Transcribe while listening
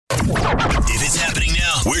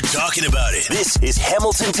We're talking about it. This is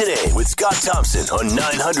Hamilton Today with Scott Thompson on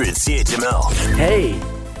 900 CHML. Hey,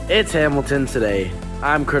 it's Hamilton Today.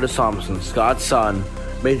 I'm Curtis Thompson, Scott's son.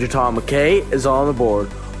 Major Tom McKay is on the board,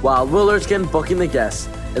 while Willard's getting booking the guests.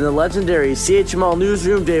 In the legendary CHML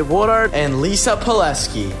newsroom, Dave Woodard and Lisa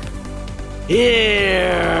Pileski.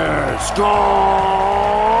 Here's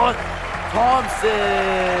Scott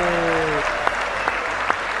Thompson.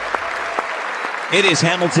 It is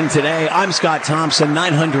Hamilton Today. I'm Scott Thompson,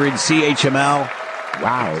 900 CHML.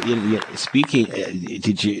 Wow. Speaking,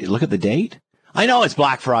 did you look at the date? I know it's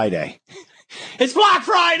Black Friday. It's Black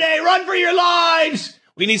Friday. Run for your lives.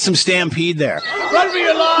 We need some stampede there. Run for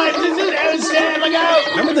your lives. Look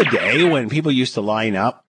out. Remember the day when people used to line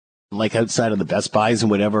up like outside of the Best Buys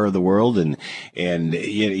and whatever of the world, and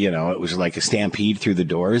you know, it was like a stampede through the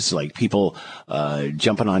doors, like people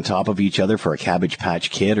jumping on top of each other for a Cabbage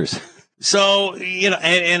Patch Kid or something. So, you know,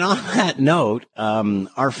 and on that note,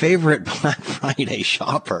 our favorite Black Friday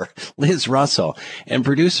shopper, Liz Russell, and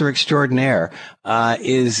producer extraordinaire,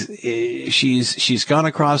 she's gone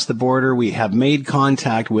across the border. We have made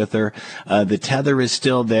contact with her. The tether is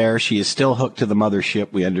still there. She is still hooked to the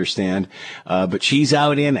mothership, we understand. But she's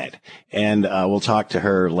out in it. And, we'll talk to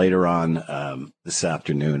her later on, this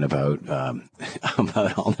afternoon about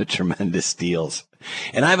all the tremendous deals.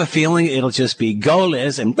 And I have a feeling it'll just be go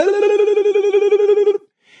Liz and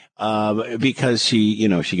because she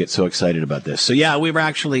gets so excited about this. So yeah, we've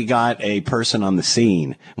actually got a person on the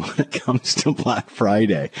scene when it comes to Black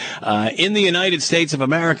Friday, in the United States of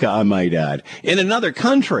America, I might add, in another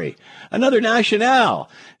country, another nationale.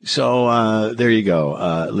 So, there you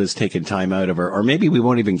go. Liz taking time out of her, or maybe we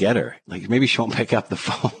won't even get her. Like maybe she won't pick up the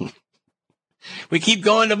phone. We keep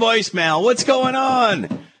going to voicemail. What's going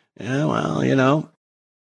on? Yeah, well, you know.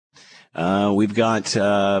 We've got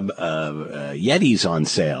Yetis on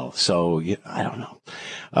sale, so I don't know.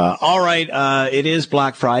 All right, it is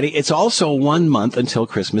Black Friday. It's also 1 month until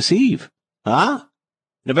Christmas Eve.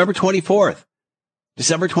 November 24th.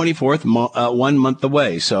 December 24th, 1 month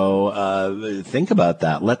away. So think about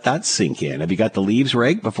that. Let that sink in. Have you got the leaves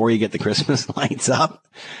raked before you get the Christmas lights up?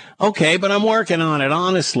 Okay, but I'm working on it,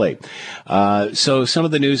 honestly. So some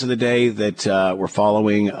of the news of the day that we're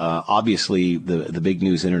following, obviously the big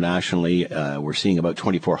news internationally, we're seeing about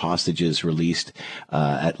 24 hostages released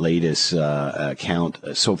at latest count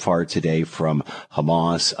so far today from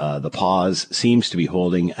Hamas. The pause seems to be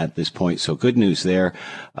holding at this point, so good news there.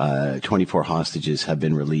 24 hostages have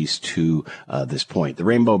been released to this point. The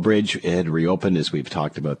Rainbow Bridge had reopened, as we've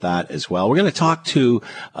talked about that as well. We're going to talk to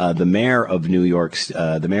the mayor of New York,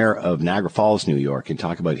 the mayor of Niagara Falls, New York, and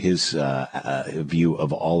talk about his view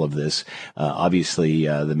of all of this. Obviously,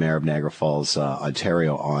 the mayor of Niagara Falls,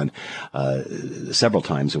 Ontario, on several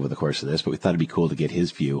times over the course of this, but we thought it'd be cool to get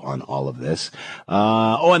his view on all of this.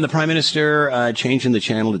 And the Prime Minister changing the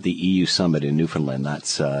channel at the EU summit in Newfoundland.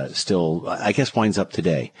 That's still, I guess, winds up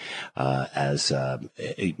today as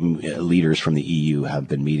leaders from the EU have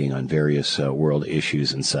been meeting on various world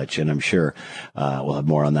issues and such, and I'm sure we'll have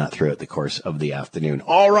more on that throughout the course of the afternoon.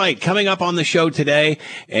 All right, coming up on the show today,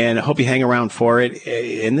 and I hope you hang around for it.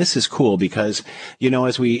 And this is cool because, you know,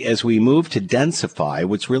 as we move to densify,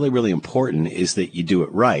 what's really, really important is that you do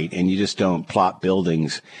it right, and you just don't plop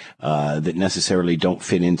buildings that necessarily don't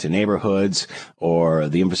fit into neighborhoods, or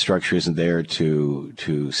the infrastructure isn't there to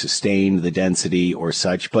sustain the density or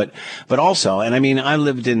such. But also, and I mean, I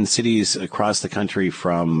lived in cities across the country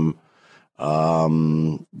from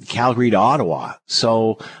Calgary to Ottawa.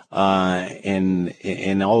 So,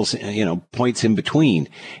 and all, you know, points in between.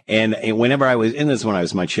 And whenever I was in this, when I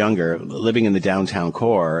was much younger, living in the downtown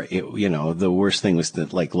core, you know, the worst thing was to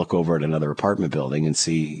like look over at another apartment building and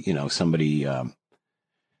see, you know, somebody,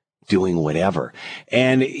 doing whatever.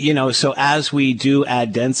 And, you know, so as we do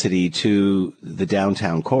add density to the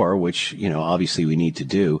downtown core, which, you know, obviously we need to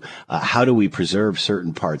do, how do we preserve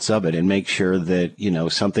certain parts of it and make sure that, you know,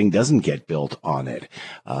 something doesn't get built on it?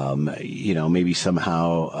 You know, maybe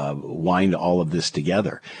somehow wind all of this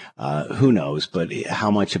together. Who knows? But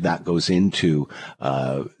how much of that goes into,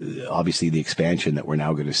 obviously, the expansion that we're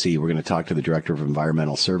now going to see. We're going to talk to the Director of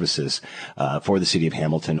Environmental Services for the City of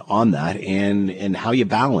Hamilton on that, and how you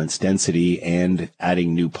balance density and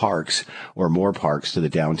adding new parks or more parks to the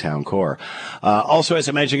downtown core. Also, as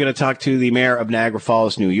I mentioned, going to talk to the Mayor of Niagara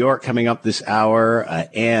Falls, New York, coming up this hour,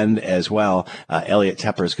 and as well, Elliot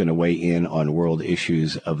Tepper is going to weigh in on world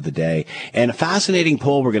issues of the day. And a fascinating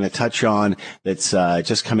poll we're going to touch on that's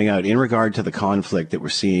just coming out in regard to the conflict that we're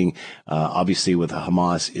seeing, obviously with the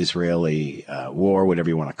Hamas-Israeli war, whatever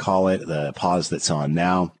you want to call it, the pause that's on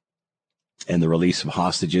now. and the release of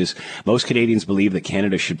hostages. Most Canadians believe that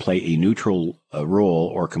Canada should play a neutral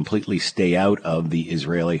role or completely stay out of the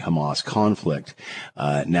Israeli-Hamas conflict,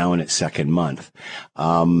 now in its second month.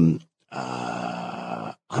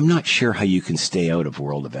 I'm not sure how you can stay out of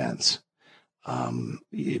world events,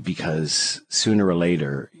 because sooner or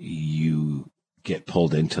later you get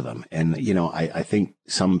pulled into them. And, I think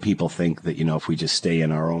some people think that, if we just stay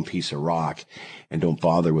in our own piece of rock and don't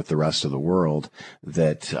bother with the rest of the world,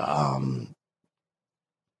 that's the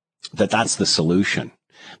solution.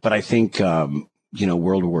 But I think,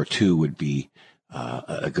 World War II would be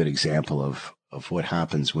a good example of what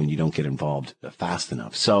happens when you don't get involved fast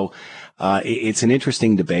enough. So it's an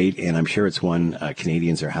interesting debate, and I'm sure it's one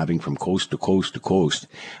Canadians are having from coast to coast to coast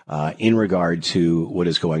in regard to what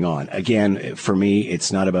is going on. Again, for me,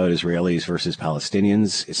 it's not about Israelis versus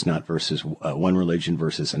Palestinians. It's not versus one religion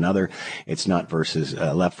versus another. It's not versus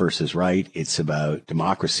left versus right. It's about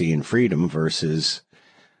democracy and freedom versus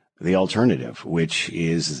the alternative, which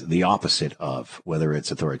is the opposite of, whether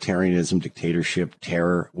it's authoritarianism, dictatorship,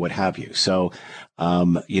 terror, what have you. So,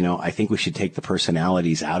 I think we should take the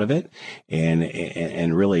personalities out of it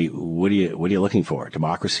and really, what are you looking for?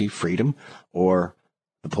 Democracy, freedom, or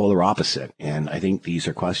the polar opposite? And I think these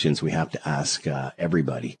are questions we have to ask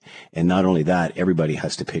everybody. And not only that, everybody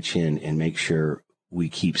has to pitch in and make sure we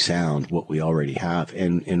keep sound what we already have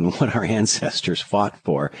and what our ancestors fought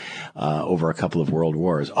for over a couple of world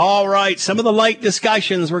wars. All right, some of the light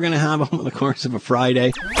discussions we're going to have over the course of a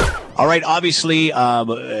Friday. All right, obviously,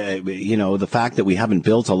 the fact that we haven't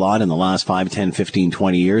built a lot in the last 5, 10, 15,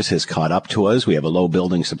 20 years has caught up to us. We have a low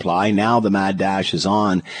building supply. Now the mad dash is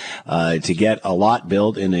on to get a lot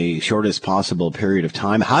built in the shortest possible period of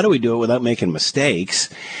time. How do we do it without making mistakes?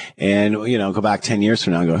 And, go back 10 years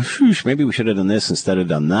from now and go, maybe we should have done this instead of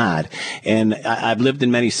done that. And I've lived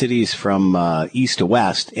in many cities from east to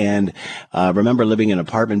west, and remember living in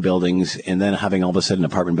apartment buildings and then having all of a sudden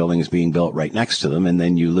apartment buildings being built right next to them, and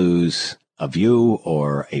then you lose a view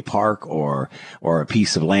or a park or a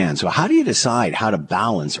piece of land. So how do you decide how to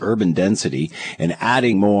balance urban density and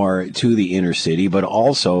adding more to the inner city, but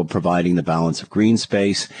also providing the balance of green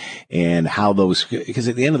space and how those, because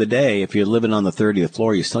at the end of the day, if you're living on the 30th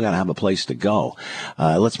floor, you still got to have a place to go.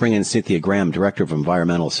 Let's bring in Cynthia Graham, Director of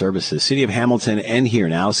Environmental Services, City of Hamilton, and Here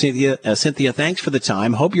Now. Cynthia, thanks for the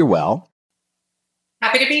time. Hope you're well.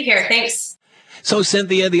 Happy to be here. Thanks. So,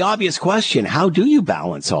 Cynthia, the obvious question, how do you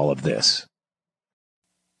balance all of this?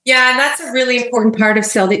 Yeah, and that's a really important part of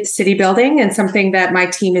city building and something that my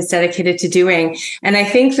team is dedicated to doing. And I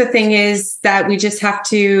think the thing is that we just have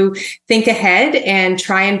to think ahead and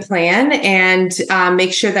try and plan and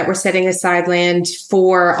make sure that we're setting aside land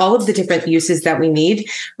for all of the different uses that we need: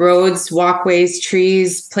 roads, walkways,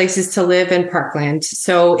 trees, places to live, and parkland.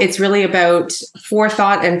 So it's really about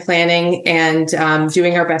forethought and planning and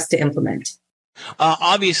doing our best to implement.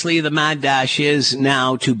 Obviously, the mad dash is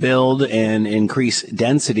now to build and increase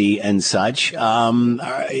density and such.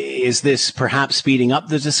 Is this perhaps speeding up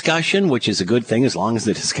the discussion, which is a good thing as long as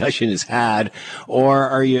the discussion is had, or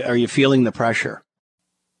are you feeling the pressure?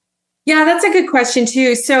 Yeah, that's a good question,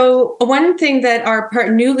 too. So one thing that our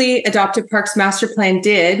newly adopted Parks Master Plan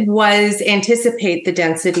did was anticipate the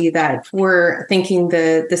density that we're thinking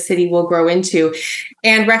the city will grow into,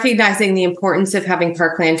 and recognizing the importance of having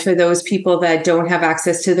parkland for those people that don't have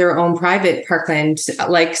access to their own private parkland,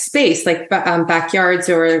 like space, like backyards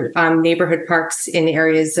or neighborhood parks in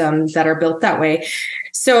areas that are built that way.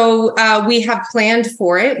 So we have planned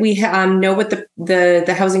for it. We know what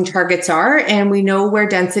the housing targets are, and we know where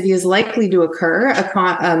density is likely to occur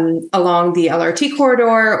along the LRT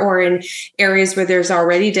corridor or in areas where there's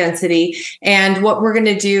already density. And what we're going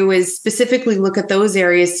to do is specifically look at those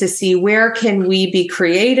areas to see where can we be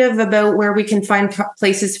creative about where we can find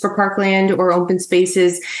places for parkland or open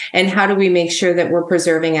spaces, and how do we make sure that we're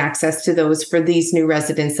preserving access to those for these new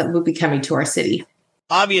residents that will be coming to our city.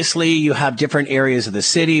 Obviously, you have different areas of the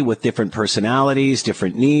city with different personalities,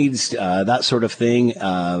 different needs, that sort of thing,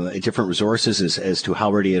 different resources as to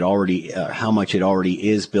how much it already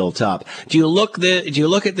is built up. Do you look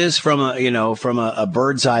at this from a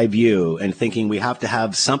bird's eye view and thinking we have to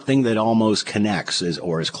have something that almost connects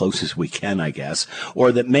or as close as we can, I guess,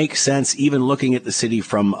 or that makes sense even looking at the city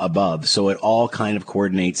from above, so it all kind of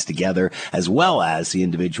coordinates together as well as the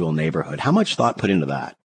individual neighborhood? How much thought put into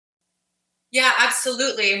that? Yeah,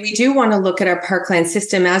 absolutely. And we do want to look at our parkland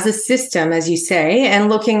system, as you say, and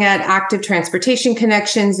looking at active transportation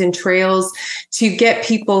connections and trails to get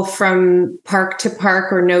people from park to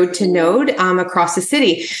park or node to node across the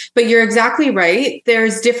city. But you're exactly right.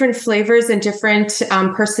 There's different flavors and different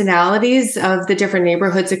personalities of the different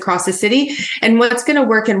neighborhoods across the city. And what's going to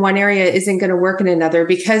work in one area isn't going to work in another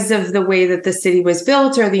because of the way that the city was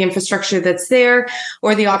built or the infrastructure that's there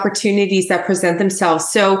or the opportunities that present themselves.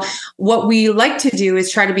 So what we like to do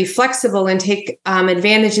is try to be flexible and take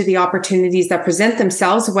advantage of the opportunities that present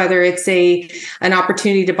themselves, whether it's an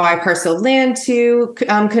opportunity to buy a parcel of land to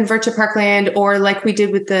convert to parkland, or like we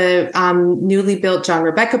did with the newly built John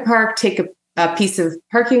Rebecca Park, take a piece of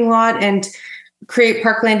parking lot and create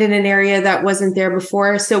parkland in an area that wasn't there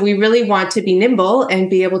before. So we really want to be nimble and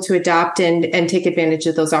be able to adapt and take advantage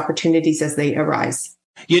of those opportunities as they arise.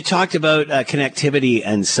 You talked about connectivity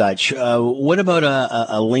and such. What about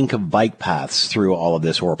a link of bike paths through all of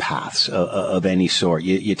this, or paths of any sort?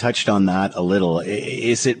 You touched on that a little.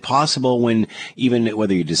 Is it possible, when even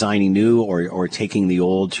whether you're designing new or taking the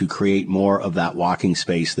old, to create more of that walking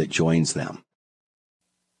space that joins them?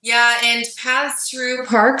 Yeah, and paths through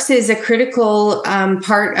parks is a critical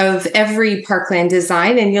part of every parkland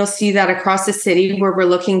design. And you'll see that across the city, where we're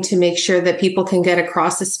looking to make sure that people can get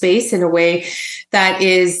across the space in a way that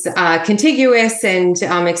is contiguous and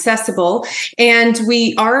accessible. And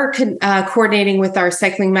we are coordinating with our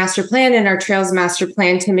cycling master plan and our trails master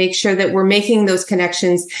plan to make sure that we're making those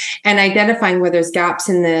connections and identifying where there's gaps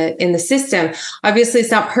in the system. Obviously,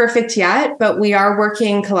 it's not perfect yet, but we are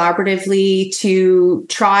working collaboratively to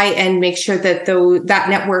try and make sure that that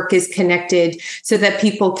network is connected so that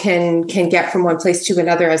people can get from one place to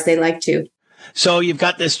another as they like to. So you've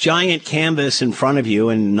got this giant canvas in front of you,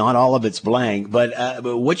 and not all of it's blank. But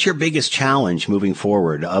what's your biggest challenge moving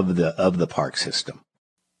forward of the park system?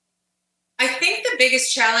 I think the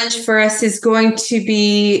biggest challenge for us is going to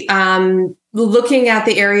be looking at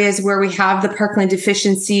the areas where we have the parkland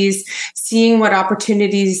deficiencies, seeing what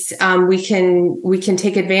opportunities we can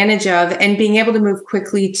take advantage of, and being able to move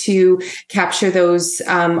quickly to capture those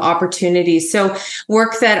opportunities. So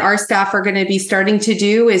work that our staff are going to be starting to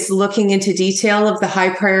do is looking into detail of the high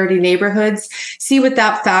priority neighborhoods, see what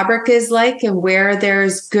that fabric is like and where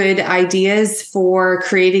there's good ideas for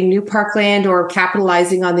creating new parkland or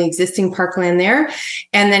capitalizing on the existing parkland there,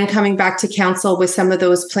 and then coming back to council with some of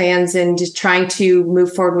those plans and just trying to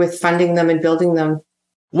move forward with funding them and building them.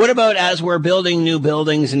 What about, as we're building new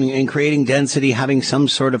buildings and creating density, having some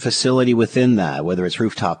sort of facility within that, whether it's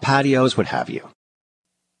rooftop patios, what have you?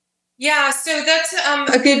 Yeah, so that's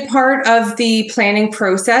a good part of the planning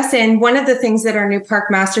process. And one of the things that our new park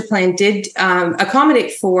master plan did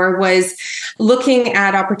accommodate for was looking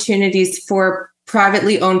at opportunities for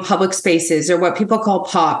privately owned public spaces, or what people call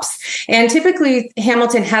POPs. And typically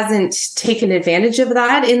Hamilton hasn't taken advantage of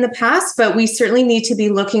that in the past, but we certainly need to be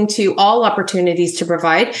looking to all opportunities to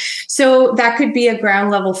provide. So that could be a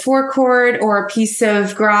ground level forecourt or a piece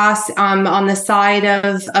of grass on the side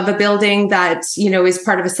of a building that, is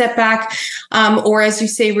part of a setback, or, as you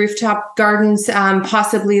say, rooftop gardens,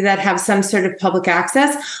 possibly that have some sort of public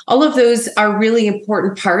access. All of those are really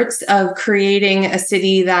important parts of creating a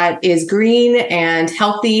city that is green and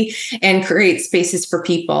healthy and create spaces for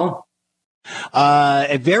people.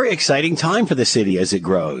 A very exciting time for the city as it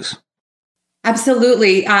grows.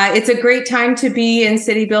 Absolutely. It's a great time to be in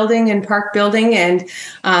city building and park building. And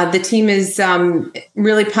the team is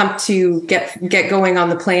really pumped to get going on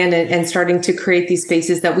the plan and starting to create these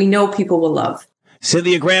spaces that we know people will love.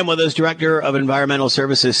 Cynthia Graham with us, Director of Environmental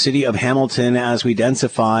Services, City of Hamilton, as we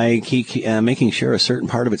densify, making sure a certain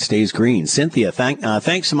part of it stays green. Cynthia,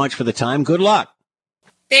 thanks so much for the time. Good luck.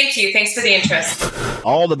 Thank you. Thanks for the interest.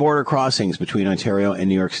 All the border crossings between Ontario and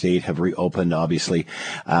New York State have reopened, obviously,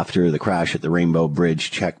 after the crash at the Rainbow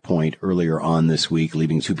Bridge checkpoint earlier on this week,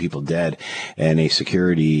 leaving 2 people dead and a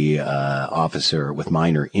security officer with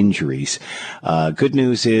minor injuries. Good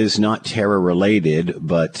news is not terror-related,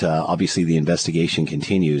 but obviously the investigation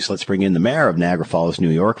continues. Let's bring in the mayor of Niagara Falls, New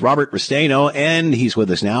York, Robert Restaino, and he's with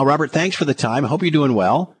us now. Robert, thanks for the time. I hope you're doing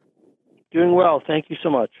well. Doing well. Thank you so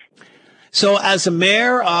much. So as a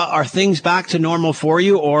mayor, are things back to normal for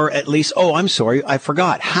you, or at least, I'm sorry, I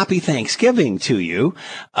forgot. Happy Thanksgiving to you.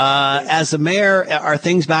 As a mayor, are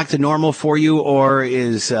things back to normal for you, or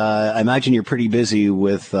I imagine you're pretty busy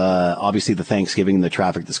with, obviously the Thanksgiving and the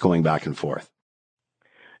traffic that's going back and forth?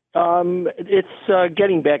 It's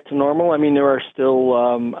getting back to normal. I mean, there are still,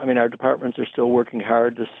 our departments are still working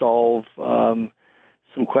hard to solve,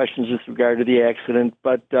 some questions with regard to the accident,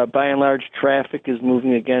 but by and large, traffic is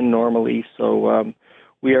moving again normally, so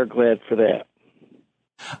we are glad for that.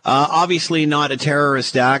 Obviously not a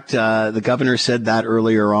terrorist act. The governor said that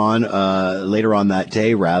later on that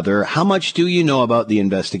day, rather. How much do you know about the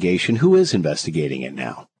investigation? Who is investigating it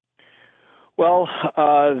now? Well,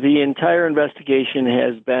 the entire investigation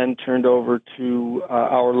has been turned over to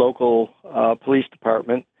our local police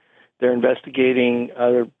department. They're investigating,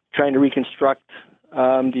 they're trying to reconstruct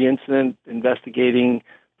the incident, investigating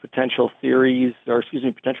potential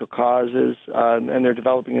causes, and they're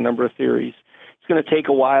developing a number of theories. It's going to take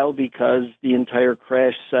a while because the entire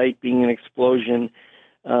crash site being an explosion,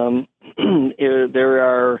 there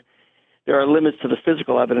are limits to the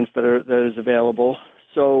physical evidence that is available.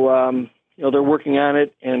 So, they're working on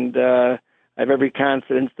it, and I have every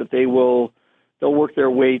confidence that they'll work their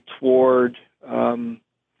way toward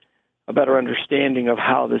a better understanding of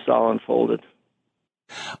how this all unfolded.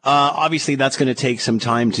 Obviously, that's going to take some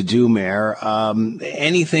time to do, Mayor.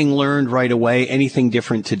 Anything learned right away? Anything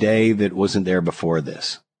different today that wasn't there before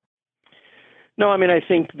this? No, I mean, I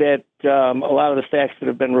think that a lot of the facts that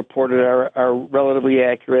have been reported are relatively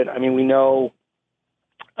accurate. I mean, we know,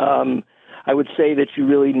 I would say that you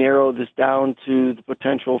really narrow this down to the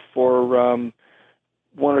potential for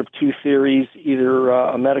one of two theories, either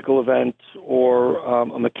a medical event or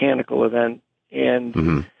a mechanical event.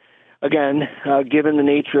 And again, given the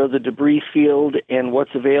nature of the debris field and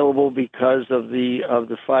what's available because of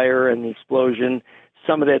the fire and the explosion,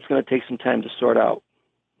 some of that's going to take some time to sort out.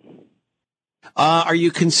 Are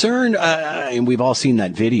you concerned, and we've all seen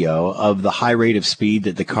that video, of the high rate of speed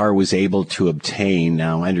that the car was able to obtain?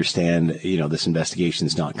 Now, I understand, this investigation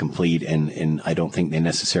is not complete, and I don't think they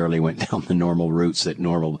necessarily went down the normal routes that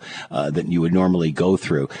you would normally go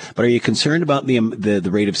through. But are you concerned about the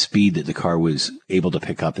rate of speed that the car was able to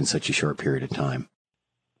pick up in such a short period of time?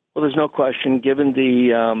 Well, there's no question, given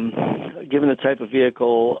the type of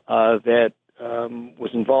vehicle that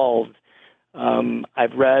was involved.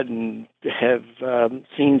 I've read and have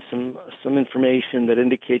seen some information that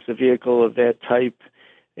indicates a vehicle of that type,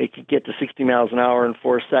 it could get to 60 miles an hour in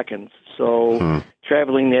 4 seconds. So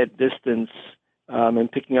traveling that distance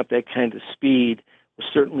and picking up that kind of speed was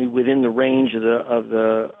certainly within the range of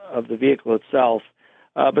the vehicle itself.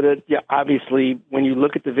 But obviously, when you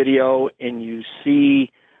look at the video and you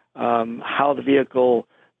see how the vehicle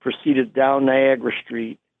proceeded down Niagara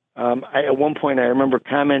Street, at one point, I remember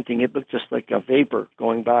commenting, it looked just like a vapor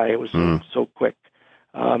going by. It was so quick.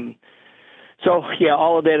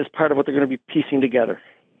 All of that is part of what they're going to be piecing together.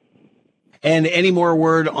 And any more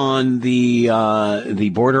word on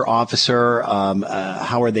the border officer?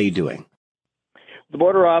 How are they doing? The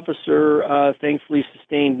border officer thankfully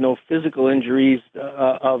sustained no physical injuries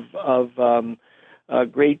of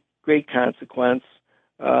great consequence.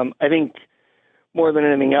 I think more than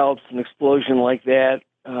anything else, an explosion like that,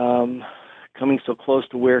 coming so close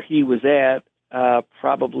to where he was at,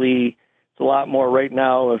 probably it's a lot more right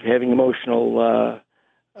now of having emotional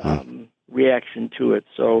reaction to it.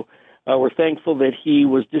 So we're thankful that he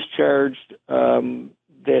was discharged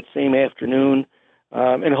that same afternoon,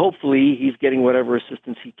 and hopefully he's getting whatever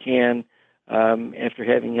assistance he can after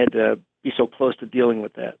having had to be so close to dealing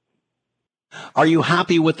with that. Are you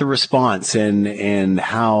happy with the response and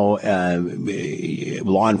how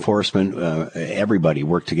law enforcement, everybody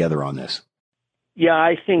worked together on this? Yeah,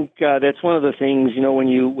 I think that's one of the things,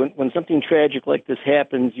 when something tragic like this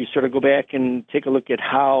happens, you sort of go back and take a look at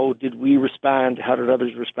how did we respond, how did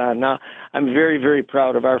others respond. Now, I'm very, very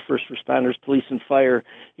proud of our first responders, police and fire.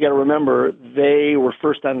 You got to remember, they were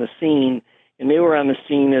first on the scene, and they were on the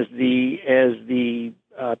scene as the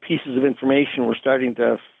pieces of information were starting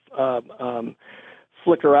to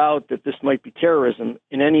flicker out that this might be terrorism.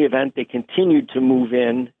 In any event, they continued to move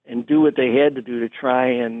in and do what they had to do to try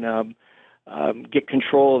and get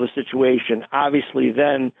control of the situation. Obviously,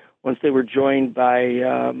 then, once they were joined by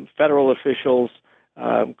federal officials,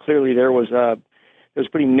 clearly there was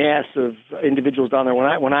pretty massive individuals down there.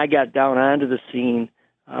 When I got down onto the scene,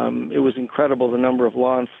 it was incredible the number of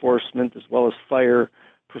law enforcement as well as fire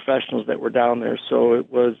professionals that were down there. So it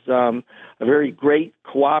was a very great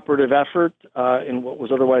cooperative effort in what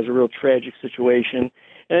was otherwise a real tragic situation.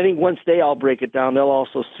 And I think once they all break it down, they'll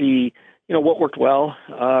also see, what worked well,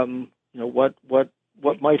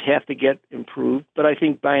 what might have to get improved. But I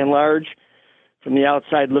think by and large, from the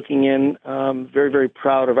outside looking in, very, very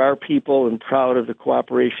proud of our people and proud of the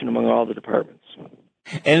cooperation among all the departments.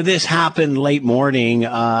 And this happened late morning.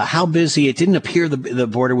 How busy? It didn't appear the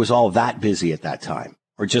border was all that busy at that time.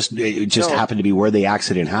 Or it just happened to be where the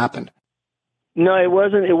accident happened? No, it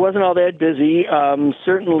wasn't. It wasn't all that busy.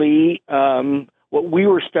 Certainly, what we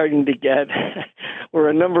were starting to get were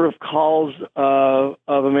a number of calls of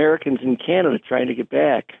Americans in Canada trying to get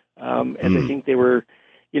back, and I think they were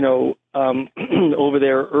over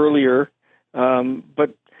there earlier.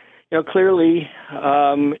 But clearly,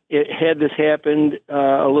 had this happened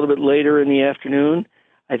a little bit later in the afternoon,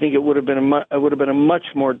 I think it would have been a much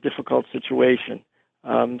more difficult situation.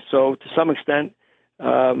 So to some extent,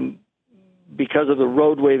 because of the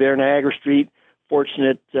roadway there, Niagara Street,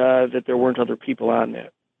 fortunate that there weren't other people on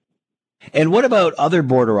that. And what about other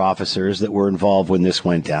border officers that were involved when this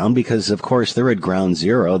went down? Because, of course, they're at ground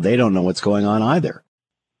zero. They don't know what's going on either.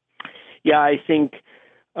 Yeah, I think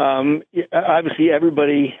obviously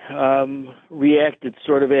everybody reacted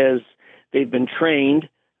sort of as they've been trained.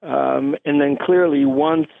 And then clearly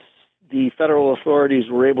once the federal authorities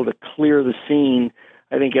were able to clear the scene,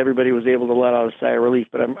 I think everybody was able to let out a sigh of relief.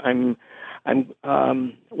 But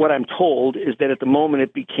what I'm told is that at the moment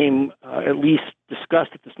it became at least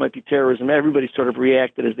discussed that this might be terrorism. Everybody sort of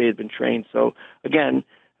reacted as they had been trained. So again,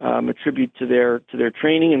 a tribute to their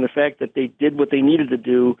training and the fact that they did what they needed to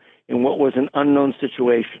do in what was an unknown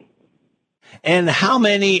situation. And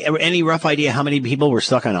any rough idea how many people were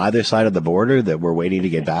stuck on either side of the border that were waiting to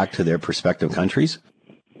get back to their respective countries?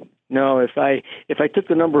 No, if I took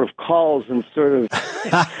the number of calls and sort of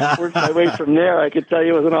worked my way from there, I could tell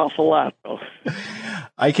you it was an awful lot, though.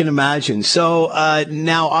 I can imagine. So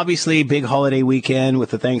now, obviously, big holiday weekend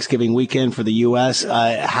with the Thanksgiving weekend for the U.S.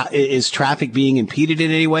 Is traffic being impeded in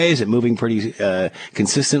any way? Is it moving pretty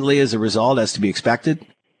consistently as a result, as to be expected?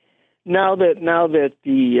 Now that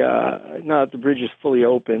the bridge is fully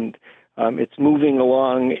opened, it's moving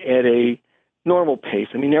along at a normal pace.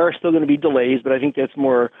 I mean, there are still going to be delays, but I think that's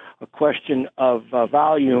more a question of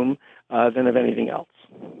volume than of anything else.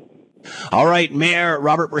 All right, Mayor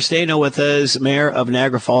Robert Bristeno with us, Mayor of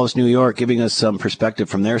Niagara Falls, New York, giving us some perspective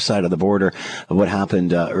from their side of the border of what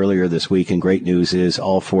happened earlier this week. And great news is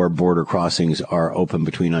all 4 border crossings are open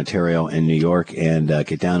between Ontario and New York, and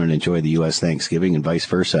get down and enjoy the U.S. Thanksgiving and vice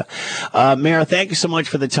versa. Mayor, thank you so much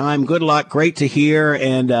for the time. Good luck. Great to hear,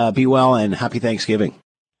 and be well, and happy Thanksgiving.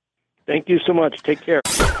 Thank you so much. Take care.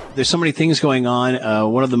 There's so many things going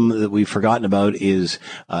on. One of them that we've forgotten about is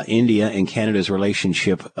India and Canada's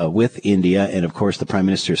relationship with India. And, of course, the Prime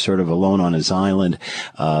Minister is sort of alone on his island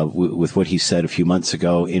with what he said a few months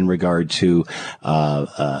ago in regard to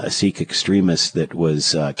a Sikh extremist that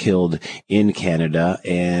was killed in Canada.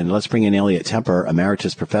 And let's bring in Elliot Tepper,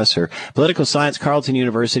 Emeritus Professor, Political Science, Carleton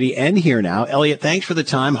University, and here now. Elliot, thanks for the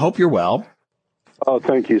time. Hope you're well. Oh,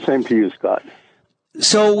 thank you. Same to you, Scott.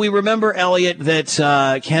 So we remember, Elliot,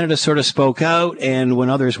 that Canada sort of spoke out, and when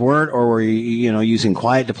others weren't, or were using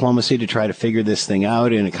quiet diplomacy to try to figure this thing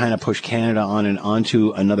out, and it kind of pushed Canada on and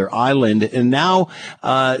onto another island. And now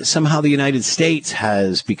somehow the United States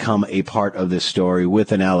has become a part of this story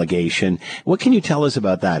with an allegation. What can you tell us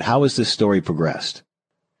about that? How has this story progressed?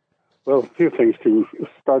 Well, a few things to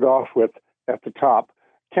start off with at the top.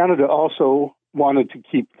 Canada also wanted to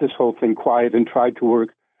keep this whole thing quiet and tried to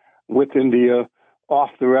work with India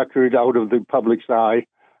off the record, out of the public's eye.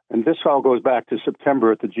 And this all goes back to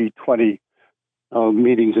September at the G20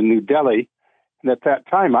 meetings in New Delhi. And at that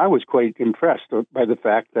time, I was quite impressed by the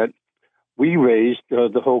fact that we raised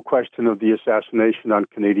the whole question of the assassination on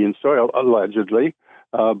Canadian soil, allegedly,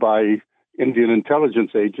 by Indian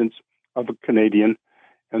intelligence agents of a Canadian.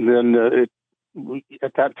 And then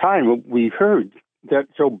at that time, we heard that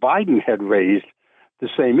Joe Biden had raised the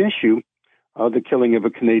same issue, the killing of a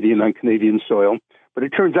Canadian on Canadian soil. But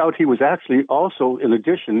it turns out he was actually also, in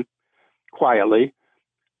addition, quietly,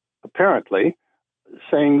 apparently,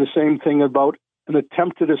 saying the same thing about an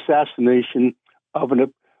attempted assassination of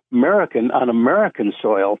an American on American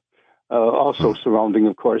soil, also surrounding,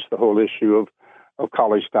 of course, the whole issue of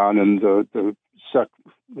Khalistan and the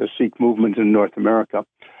Sikh movement in North America.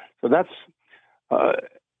 So that's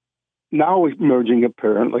now emerging,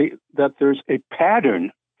 apparently, that there's a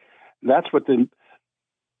pattern. That's what the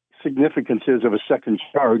significance is of a second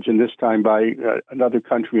charge, and this time by another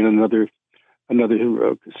country and another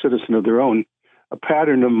citizen of their own, a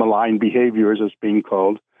pattern of malign behavior, as it's being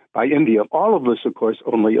called, by India. All of this, of course,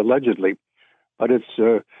 only allegedly, but it's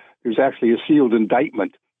there's actually a sealed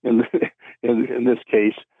indictment in this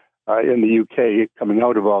case in the UK coming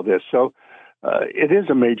out of all this. So it is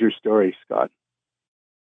a major story, Scott.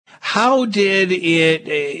 How did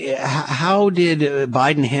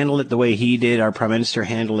Biden handle it the way he did? Our Prime Minister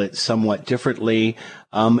handle it somewhat differently.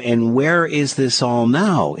 And where is this all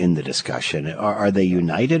now in the discussion? Are they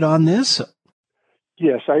united on this?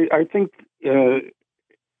 Yes, I think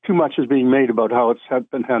too much is being made about how it's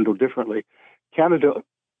been handled differently. Canada,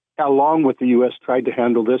 along with the U.S., tried to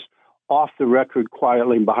handle this off the record,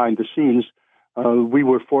 quietly behind the scenes. We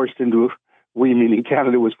were forced into we, meaning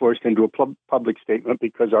Canada, was forced into a public statement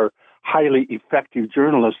because our highly effective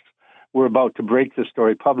journalists were about to break the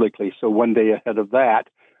story publicly. So one day ahead of that,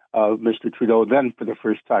 Mr. Trudeau then for the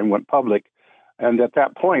first time went public. And at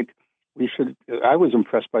that point, I was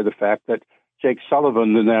impressed by the fact that Jake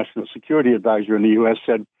Sullivan, the National Security Advisor in the U.S.,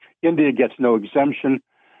 said India gets no exemption.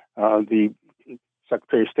 The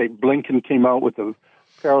Secretary of State Blinken came out with a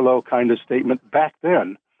parallel kind of statement back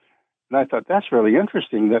then. And I thought that's really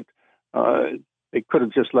interesting that they could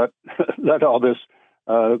have just let all this,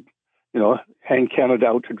 hang Canada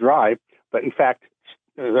out to dry. But in fact,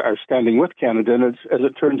 are standing with Canada. And as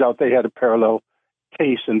it turns out, they had a parallel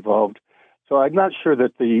case involved. So I'm not sure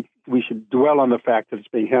that we should dwell on the fact that it's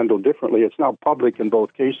being handled differently. It's now public in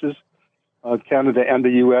both cases. Canada and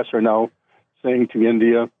the U.S. are now saying to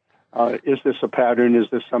India, is this a pattern? Is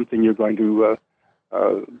this something you're going to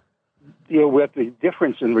deal with? The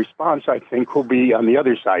difference in response, I think, will be on the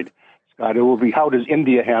other side, Scott. It will be, how does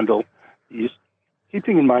India handle these?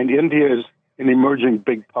 Keeping in mind, India is an emerging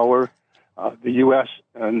big power. The U.S.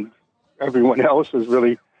 and everyone else is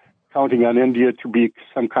really counting on India to be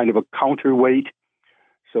some kind of a counterweight.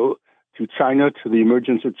 So to China, to the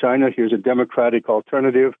emergence of China, here's a democratic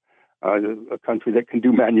alternative, a country that can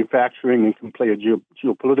do manufacturing and can play a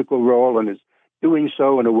geopolitical role and is doing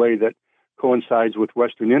so in a way that coincides with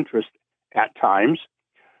Western interest at times.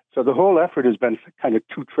 So the whole effort has been kind of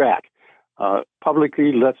two-track.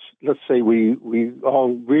 Publicly, let's say we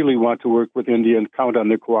all really want to work with India and count on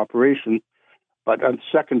their cooperation. But on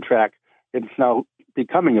second track, it's now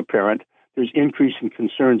becoming apparent there's increasing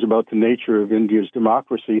concerns about the nature of India's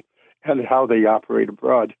democracy and how they operate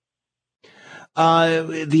abroad.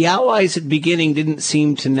 The allies at the beginning didn't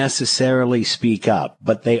seem to necessarily speak up,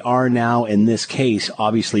 but they are now, in this case,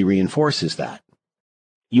 obviously reinforces that.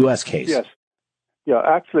 U.S. case. Yes. Yeah,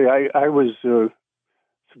 actually, I was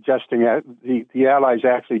suggesting that the allies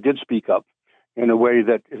actually did speak up in a way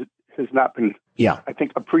that has not been, I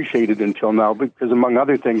think, appreciated until now, because among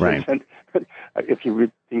other things, right. If you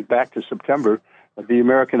think back to September, the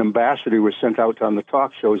American ambassador was sent out on the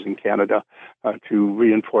talk shows in Canada to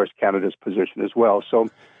reinforce Canada's position as well. So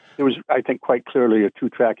there was, I think, quite clearly a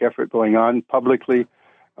two-track effort going on publicly,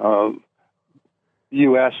 the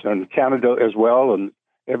U.S. and Canada as well, and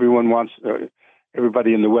everyone wants,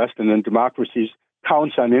 everybody in the West and in democracies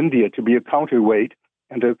counts on India to be a counterweight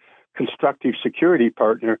and a constructive security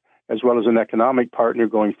partner as well as an economic partner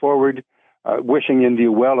going forward, wishing India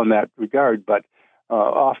well in that regard, but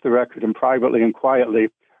off the record and privately and quietly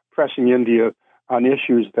pressing India on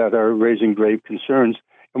issues that are raising grave concerns.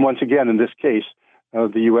 And once again, in this case,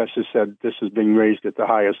 the U.S. has said this is being raised at the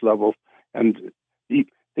highest level. And the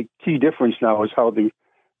key difference now is how the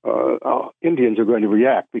Indians are going to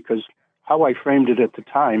react, because how I framed it at the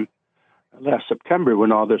time, last September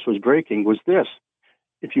when all this was breaking, was this.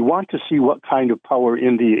 If you want to see what kind of power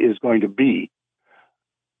India is going to be,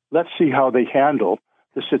 let's see how they handle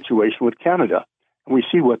the situation with Canada. And we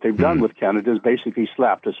see what they've done with Canada is basically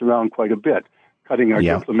slapped us around quite a bit, cutting our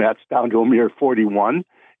diplomats down to a mere 41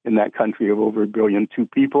 in that country of over 1.2 billion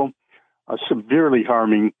people, severely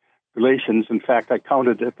harming relations. In fact, I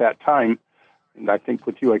counted at that time, and I think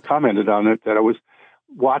with you I commented on it, that I was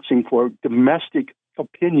watching for domestic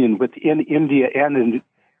opinion within India and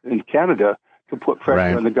in Canada to put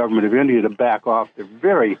pressure on the government of India to back off their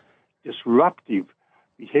very disruptive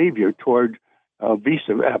behavior toward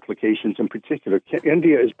visa applications in particular.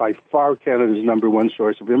 India is by far Canada's number one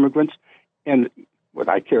source of immigrants, and what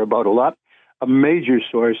I care about a lot, a major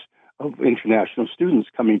source of international students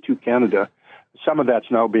coming to Canada. Some of that's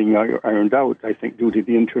now being ironed out, I think, due to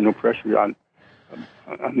the internal pressure on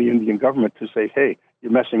the Indian government to say, hey,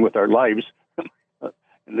 you're messing with our lives,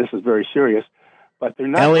 and this is very serious. But they're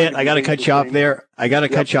not. Elliot, I got to cut you off there.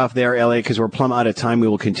 Cut you off there, Elliot, because we're plumb out of time. We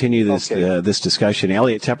will continue this this discussion.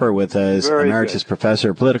 Elliot Tepper with us, Emeritus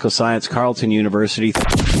Professor of Political Science, Carleton University.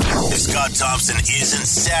 If Scott Thompson isn't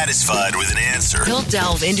satisfied with an answer, he'll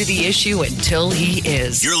delve into the issue until he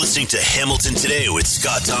is. You're listening to Hamilton Today with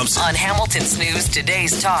Scott Thompson on Hamilton's News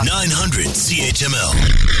Today's Talk 900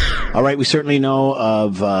 CHML. All right, we certainly know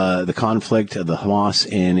of the conflict of the Hamas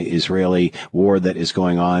and Israeli war that is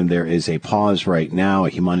going on. There is a pause right now, a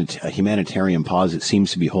humanitarian pause it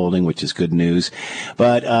seems to be holding, which is good news.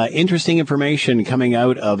 But interesting information coming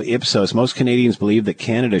out of Ipsos. Most Canadians believe that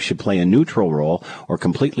Canada should play a neutral role or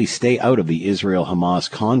completely stay out of the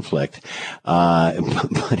Israel-Hamas conflict.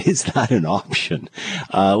 But is that an option?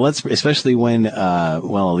 Especially when,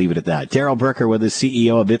 I'll leave it at that. Daryl Bricker with the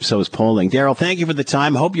CEO of Ipsos Polling. Daryl, thank you for the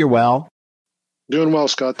time. Hope you're well. Doing well,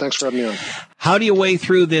 Scott. Thanks for having me on. How do you weigh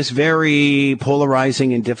through this very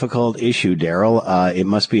polarizing and difficult issue, Daryl? It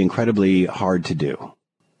must be incredibly hard to do.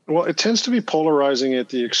 Well, it tends to be polarizing at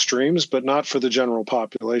the extremes, but not for the general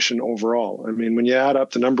population overall. I mean, when you add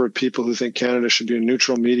up the number of people who think Canada should be a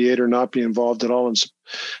neutral mediator, not be involved at all,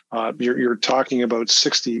 and you're talking about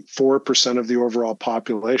 64% of the overall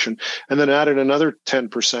population. And then added another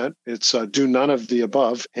 10%, it's do none of the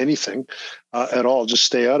above, anything at all, just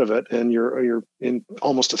stay out of it. And you're in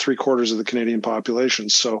almost 3/4 of the Canadian population.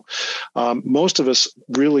 So most of us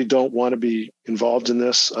really don't want to be involved in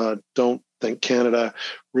this, don't think Canada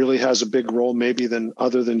really has a big role,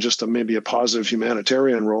 other than just maybe a positive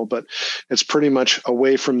humanitarian role, but it's pretty much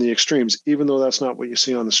away from the extremes, even though that's not what you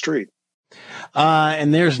see on the street.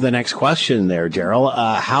 And there's the next question there, Daryl.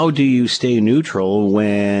 How do you stay neutral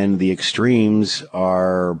when the extremes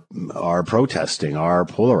are protesting, are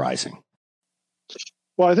polarizing?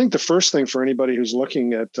 Well, I think the first thing for anybody who's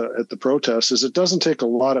looking at the protests is it doesn't take a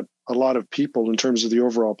lot of people in terms of the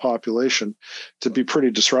overall population to be pretty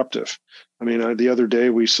disruptive. I mean, the other day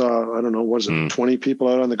we saw, 20 people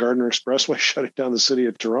out on the Gardiner Expressway shutting down the city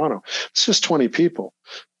of Toronto. It's just 20 people.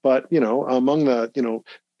 But, among the,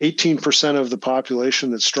 18% of the population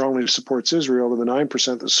that strongly supports Israel and the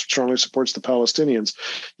 9% that strongly supports the Palestinians,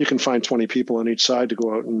 you can find 20 people on each side to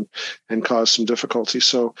go out and cause some difficulty.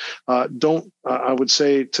 So I would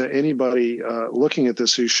say to anybody looking at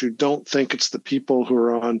this issue, don't think it's the people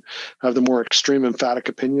who have the more extreme emphatic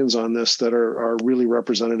opinions on this that are really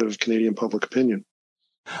representative of Canadian public opinion.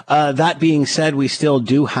 That being said, we still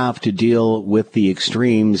do have to deal with the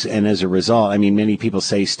extremes. And as a result, I mean, many people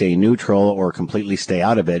say stay neutral or completely stay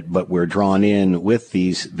out of it, but we're drawn in with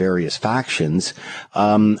these various factions.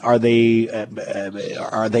 Are they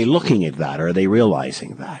looking at that? Are they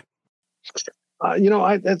realizing that?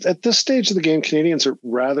 At this stage of the game, Canadians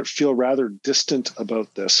feel rather distant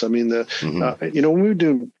about this. I mean,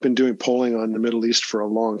 we've been doing polling on the Middle East for a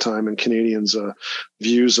long time, and Canadians'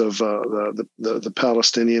 views of the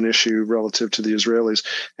Palestinian issue relative to the Israelis,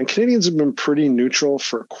 and Canadians have been pretty neutral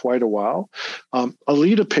for quite a while.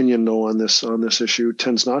 Elite opinion, though, on this issue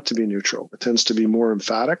tends not to be neutral. It tends to be more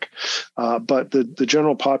emphatic, but the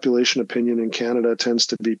general population opinion in Canada tends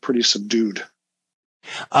to be pretty subdued.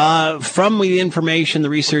 From the information, the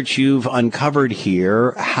research you've uncovered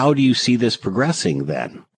here, how do you see this progressing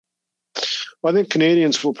then? Well, I think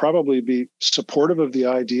Canadians will probably be supportive of the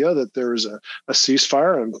idea that there is a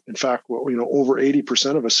ceasefire. And in fact, over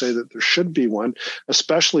 80% of us say that there should be one,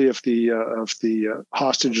 especially if the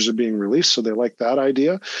hostages are being released. So they like that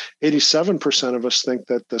idea. 87% of us think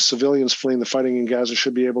that the civilians fleeing the fighting in Gaza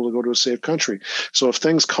should be able to go to a safe country. So if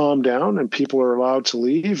things calm down and people are allowed to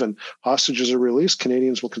leave and hostages are released,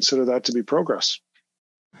 Canadians will consider that to be progress.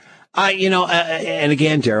 And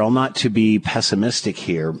again, Daryl, not to be pessimistic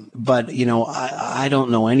here, but, I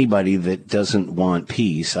don't know anybody that doesn't want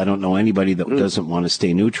peace. I don't know anybody that doesn't want to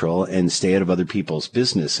stay neutral and stay out of other people's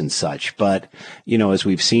business and such. But, as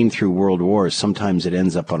we've seen through world wars, sometimes it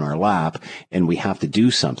ends up on our lap and we have to do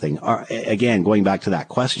something. Again, going back to that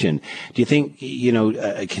question, do you think,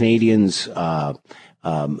 Canadians, do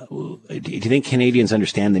you think Canadians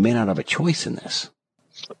understand they may not have a choice in this?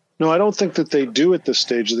 No, I don't think that they do at this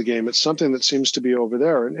stage of the game. It's something that seems to be over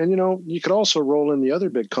there. And you could also roll in the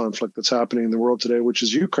other big conflict that's happening in the world today, which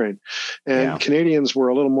is Ukraine. And Canadians were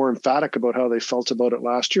a little more emphatic about how they felt about it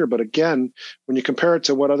last year. But again, when you compare it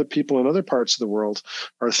to what other people in other parts of the world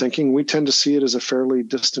are thinking, we tend to see it as a fairly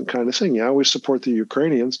distant kind of thing. Yeah, we support the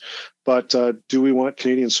Ukrainians, but do we want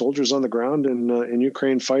Canadian soldiers on the ground in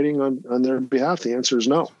Ukraine fighting on their behalf? The answer is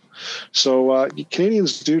no. So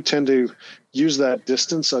Canadians do tend to use that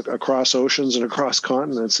distance across oceans and across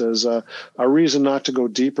continents as a reason not to go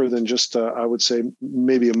deeper than just, I would say,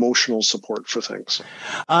 maybe emotional support for things.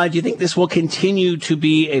 Do you think this will continue to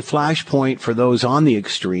be a flashpoint for those on the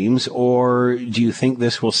extremes, or do you think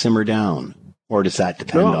this will simmer down? Or does that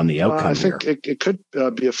depend on the outcome? I think it could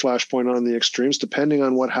be a flashpoint on the extremes, depending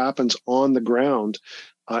on what happens on the ground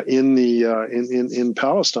in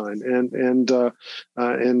Palestine and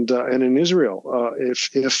in Israel.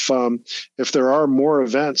 If there are more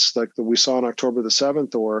events like we saw on October the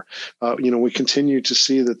 7th, or we continue to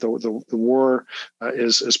see that the war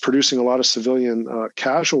is producing a lot of civilian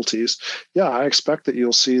casualties, I expect that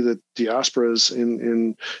you'll see that diasporas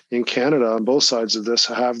in Canada on both sides of this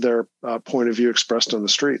have their point of view expressed on the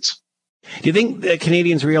streets. Do you think that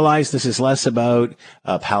Canadians realize this is less about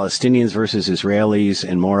Palestinians versus Israelis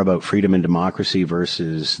and more about freedom and democracy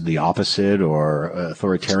versus the opposite, or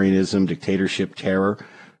authoritarianism, dictatorship, terror?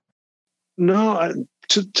 No,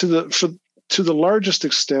 to to the largest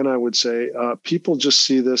extent, I would say people just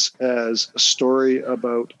see this as a story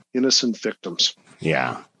about innocent victims.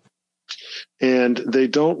 Yeah. And they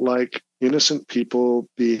don't like innocent people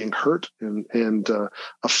being hurt and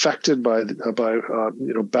affected by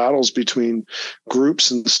battles between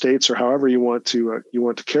groups and states, or however you want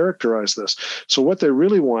to characterize this. So what they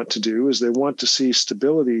really want to do is they want to see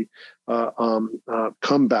stability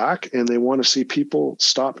come back, and they want to see people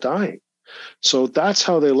stop dying. So that's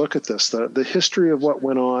how they look at this. The history of what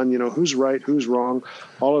went on, who's right, who's wrong,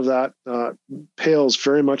 all of that pales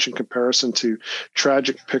very much in comparison to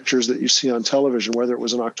tragic pictures that you see on television, whether it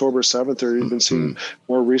was on October 7th or even seen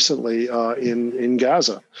more recently in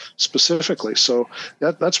Gaza specifically. So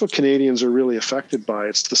that's what Canadians are really affected by.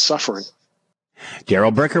 It's the suffering.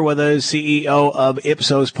 Darrell Bricker with us, CEO of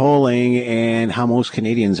Ipsos Polling, and how most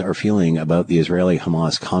Canadians are feeling about the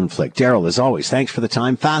Israeli-Hamas conflict. Darrell, as always, thanks for the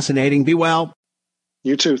time. Fascinating. Be well.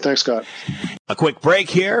 You too. Thanks, Scott. A quick break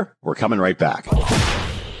here. We're coming right back.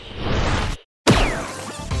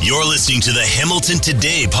 You're listening to the Hamilton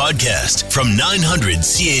Today podcast from 900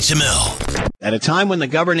 CHML. At a time when the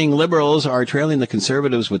governing Liberals are trailing the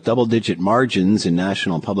Conservatives with double-digit margins in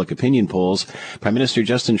national public opinion polls, Prime Minister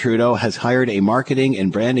Justin Trudeau has hired a marketing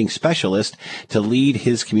and branding specialist to lead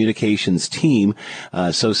his communications team,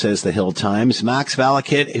 so says the Hill Times. Max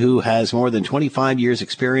Valakit, who has more than 25 years'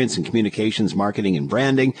 experience in communications, marketing, and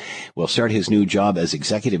branding, will start his new job as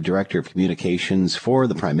Executive Director of Communications for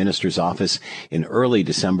the Prime Minister's office in early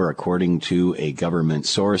December, according to a government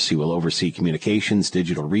source. He will oversee communications,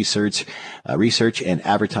 digital research and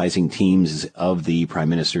advertising teams of the Prime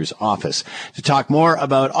Minister's office. To talk more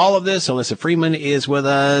about all of this, Alyssa Freeman is with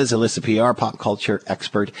us. Alyssa, PR pop culture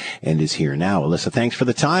expert, and is here now. Alyssa, thanks for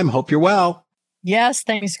the time. Hope you're well. Yes,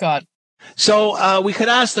 thanks, Scott. So we could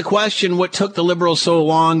ask the question, what took the Liberals so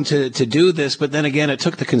long to do this? But then again, it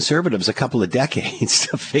took the Conservatives a couple of decades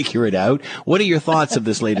to figure it out. What are your thoughts of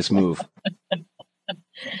this latest move?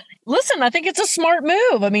 Listen, I think it's a smart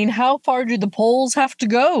move. I mean, how far do the polls have to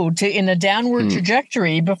go in a downward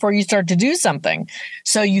trajectory before you start to do something?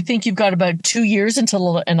 So you think you've got about 2 years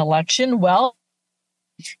until an election? Well,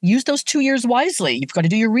 use those 2 years wisely. You've got to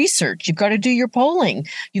do your research. You've got to do your polling.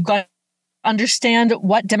 You've got to understand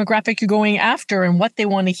what demographic you're going after and what they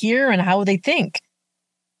want to hear and how they think.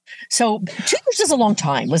 So 2 years is a long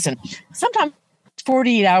time. Listen, sometimes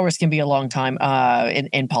 48 hours can be a long time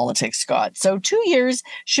in politics, Scott. So 2 years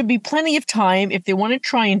should be plenty of time if they want to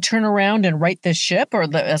try and turn around and right this ship, or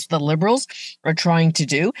as the Liberals are trying to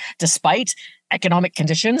do, despite economic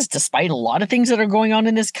conditions, despite a lot of things that are going on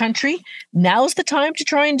in this country. Now's the time to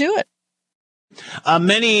try and do it.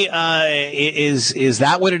 Is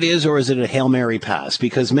that what it is, or is it a Hail Mary pass?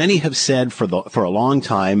 Because many have said for a long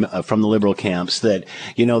time from the Liberal camps that,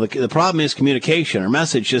 the problem is communication. Our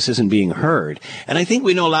message just isn't being heard. And I think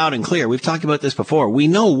we know loud and clear. We've talked about this before. We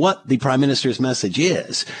know what the Prime Minister's message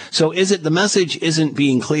is. So is it the message isn't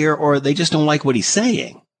being clear, or they just don't like what he's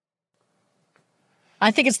saying?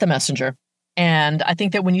 I think it's the messenger. And I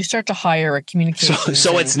think that when you start to hire a communication...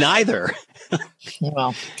 So it's neither.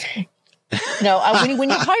 Well... No, when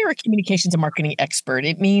you hire a communications and marketing expert,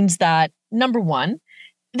 it means that, number one,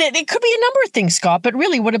 it could be a number of things, Scott, but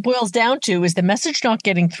really what it boils down to is the message not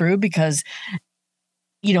getting through because,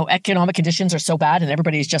 economic conditions are so bad and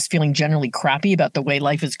everybody's just feeling generally crappy about the way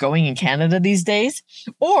life is going in Canada these days,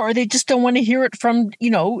 or they just don't want to hear it from,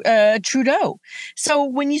 Trudeau. So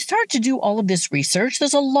when you start to do all of this research,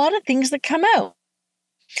 there's a lot of things that come out.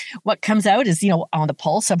 What comes out is, on the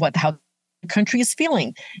pulse of how country is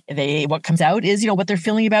feeling. What comes out is, what they're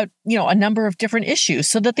feeling about, a number of different issues,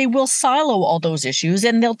 so that they will silo all those issues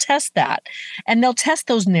and they'll test that and they'll test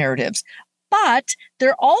those narratives. But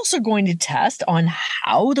they're also going to test on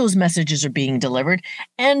how those messages are being delivered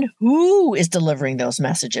and who is delivering those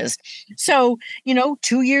messages. So,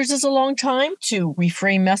 2 years is a long time to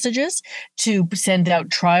reframe messages, to send out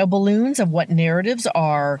trial balloons of what narratives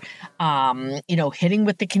are, hitting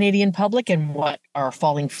with the Canadian public and what are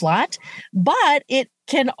falling flat. But it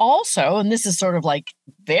can also, and this is sort of like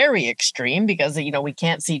very extreme because, we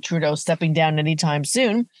can't see Trudeau stepping down anytime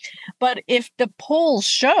soon. But if the polls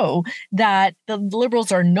show that the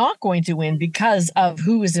Liberals are not going to win because of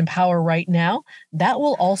who is in power right now, that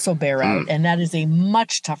will also bear out. And that is a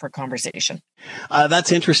much tougher conversation.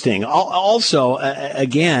 That's interesting. Also,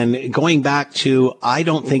 again, going back to, I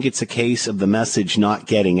don't think it's a case of the message not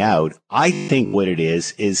getting out. I think what it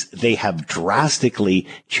is they have drastically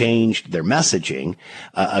changed their messaging,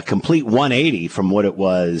 a complete 180 from what it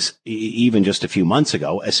was even just a few months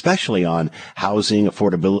ago, especially on housing,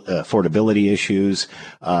 affordability issues,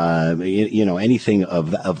 anything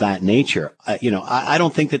of that nature. I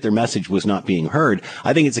don't think that their message was not being heard.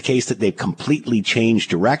 I think it's a case that they've completely changed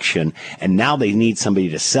direction, and now they need somebody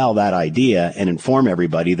to sell that idea and inform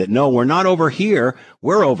everybody that, no, we're not over here,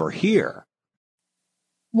 we're over here.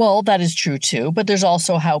 Well, that is true too, but there's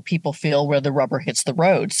also how people feel where the rubber hits the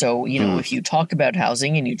road. So, if you talk about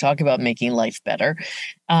housing and you talk about making life better,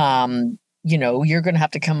 you're going to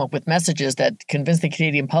have to come up with messages that convince the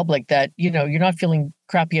Canadian public that, you're not feeling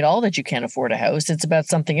crappy at all that you can't afford a house. It's about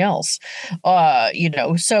something else.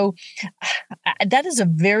 So that is a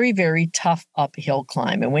very, very tough uphill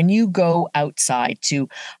climb. And when you go outside to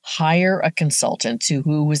hire a consultant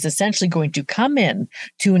who is essentially going to come in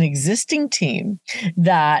to an existing team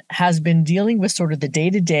that has been dealing with sort of the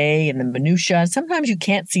day-to-day and the minutia, and sometimes you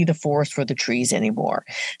can't see the forest for the trees anymore.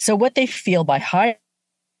 So what they feel by hiring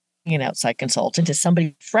an outside consultant is somebody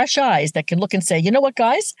with fresh eyes that can look and say, you know what,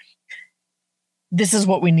 guys, this is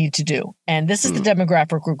what we need to do. And this is the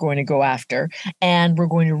demographic we're going to go after. And we're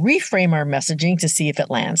going to reframe our messaging to see if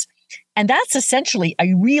it lands. And that's essentially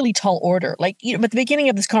a really tall order. Like, at the beginning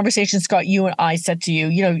of this conversation, Scott, you and I said to you,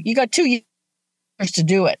 you got 2 years to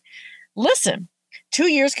do it. Listen,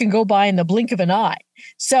 2 years can go by in the blink of an eye.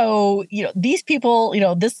 So, these people,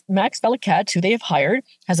 this Max Velikat, who they have hired,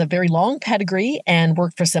 has a very long pedigree and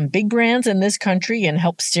worked for some big brands in this country and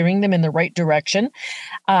helped steering them in the right direction,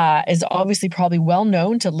 is obviously probably well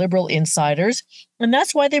known to Liberal insiders. And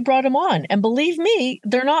that's why they brought him on. And believe me,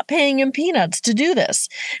 they're not paying him peanuts to do this.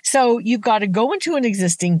 So you've got to go into an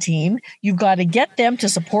existing team. You've got to get them to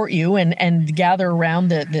support you and gather around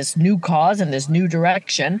this new cause and this new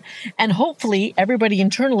direction. And hopefully everybody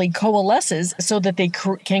internally coalesces so that they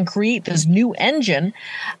can create this new engine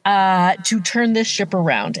to turn this ship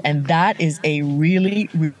around. And that is a really,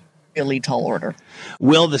 really tall order.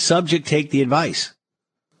 Will the subject take the advice?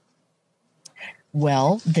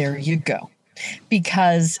 Well, there you go.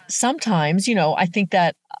 Because sometimes, I think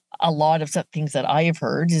that a lot of things that I have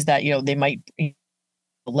heard is that, they might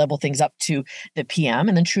level things up to the PM,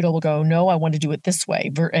 and then Trudeau will go, no, I want to do it this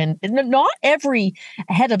way. And not every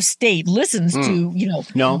head of state listens to,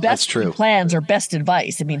 no, best that's true. plans or best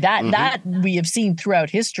advice. I mean, that we have seen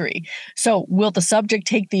throughout history. So will the subject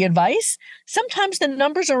take the advice? Sometimes the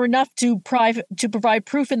numbers are enough to provide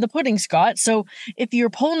proof in the pudding, Scott. So if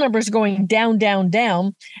your poll numbers going down, down,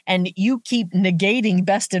 down, and you keep negating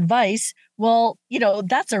best advice, well,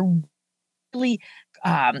 that's a really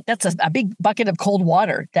that's a big bucket of cold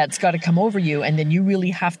water that's got to come over you. And then you really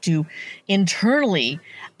have to internally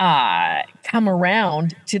come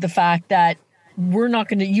around to the fact that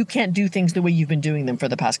you can't do things the way you've been doing them for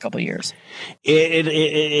the past couple of years.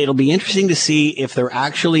 It'll be interesting to see if they're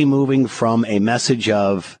actually moving from a message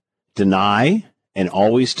of deny and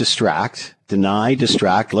always distract,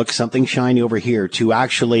 look, something shiny over here, to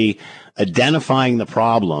actually identifying the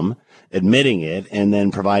problem, admitting it, and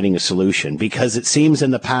then providing a solution. Because it seems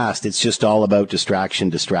in the past, it's just all about distraction,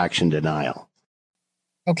 denial.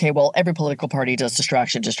 Okay, well, every political party does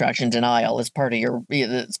distraction, denial as part of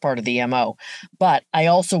it's part of the MO. But I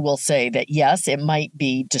also will say that, yes, it might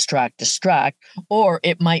be distract, or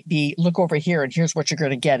it might be look over here and here's what you're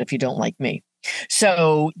going to get if you don't like me.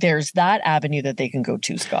 So there's that avenue that they can go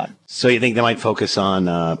to, Scott. So you think they might focus on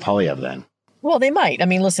Poilievre then? Well, they might. I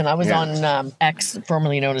mean, listen, I was on X,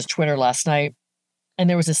 formerly known as Twitter, last night, and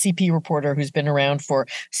there was a CP reporter who's been around for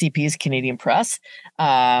CP's Canadian Press,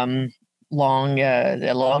 a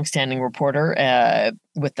long-standing reporter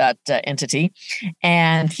with that entity,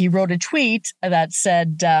 and he wrote a tweet that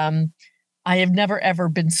said, "I have never ever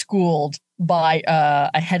been schooled by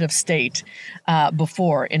a head of state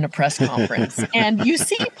before in a press conference." And you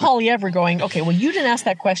see Poilievre going, okay, well, you didn't ask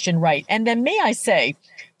that question right. And then may I say,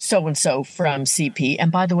 so-and-so from CP,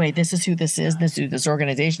 and by the way, this is who this is, this is who this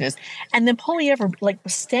organization is. And then Poilievre,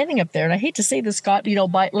 standing up there, and I hate to say this, Scott,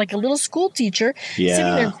 by like a little school teacher,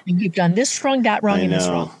 sitting there, you've done this wrong, that wrong, and this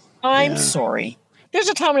wrong. I'm sorry. There's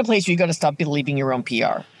a time and a place where you got to stop believing your own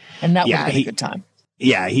PR. And that would have been a good time.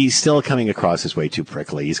 Yeah, he's still coming across as way too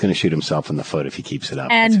prickly. He's going to shoot himself in the foot if he keeps it up.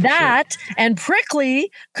 And and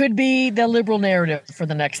prickly could be the Liberal narrative for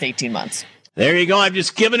the next 18 months. There you go. I'm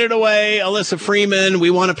just giving it away. Alyssa Freeman, we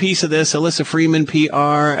want a piece of this. Alyssa Freeman,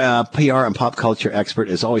 PR and pop culture expert,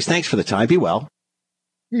 as always. Thanks for the time. Be well.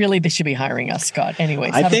 Really, they should be hiring us, Scott.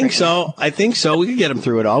 Anyways, I think so. I think so. We can get them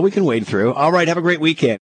through it all. We can wade through. All right. Have a great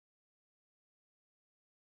weekend.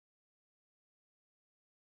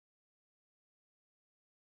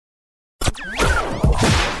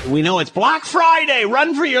 We know it's Black Friday.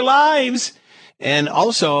 Run for your lives. And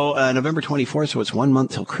also November 24th, so it's 1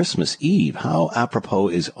 month till Christmas Eve. How apropos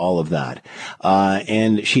is all of that?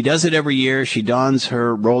 And she does it every year. She dons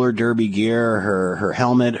her roller derby gear, her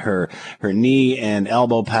helmet, her knee and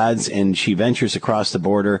elbow pads, and she ventures across the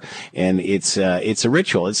border. And it's a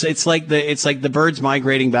ritual. It's like the birds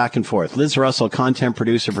migrating back and forth. Liz Russell, content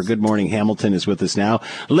producer for Good Morning Hamilton, is with us now.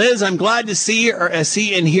 Liz, I'm glad to see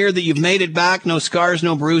and hear that you've made it back. No scars,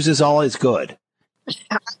 no bruises. All is good.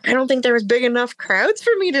 I don't think there was big enough crowds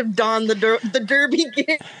for me to don the derby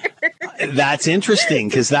gear. That's interesting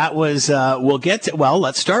because that was.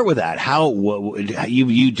 Let's start with that. How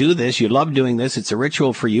you do this? You love doing this. It's a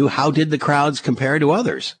ritual for you. How did the crowds compare to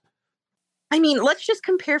others? I mean, let's just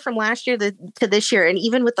compare from last year to this year, and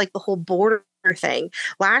even with like the whole border thing.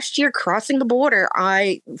 Last year, crossing the border,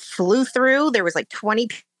 I flew through. There was like 20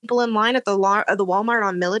 people in line at the Walmart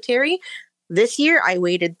on Military. This year, I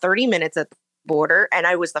waited 30 minutes at the border, and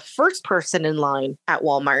I was the first person in line at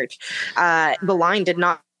Walmart. The line did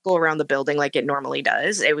not go around the building like it normally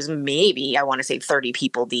does. It was maybe, I want to say, 30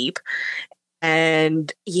 people deep.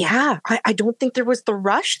 And yeah, I don't think there was the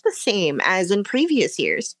rush the same as in previous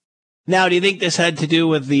years. Now, do you think this had to do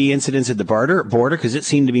with the incidents at the border? Because it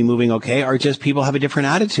seemed to be moving okay, or just people have a different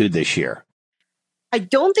attitude this year? I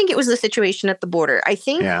don't think it was the situation at the border. I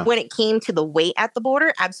think when it came to the wait at the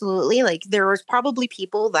border, absolutely. Like there was probably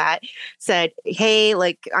people that said, hey,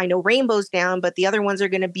 like I know Rainbow's down, but the other ones are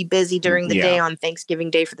going to be busy during the day on Thanksgiving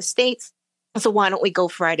Day for the States. So why don't we go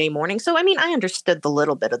Friday morning? So, I mean, I understood the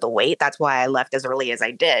little bit of the wait. That's why I left as early as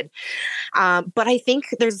I did. But I think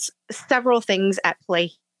there's several things at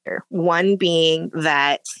play here. One being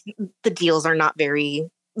that the deals are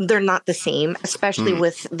they're not the same, especially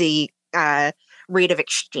with the rate of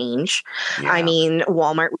exchange. I mean,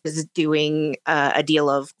 Walmart was doing a deal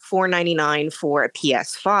of $4.99 for a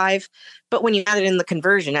PS5, but when you add it in the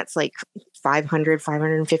conversion, that's like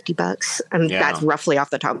 $550. And that's roughly off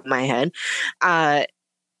the top of my head.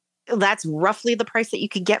 That's roughly the price that you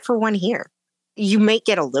could get for one here. You might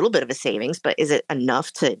get a little bit of a savings, but is it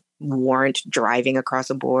enough to warrant driving across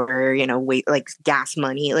a border, wait, like gas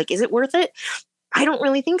money? Like, is it worth it? I don't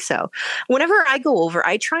really think so. Whenever I go over,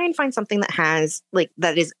 I try and find something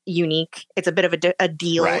that is unique. It's a bit of a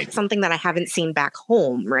deal, something that I haven't seen back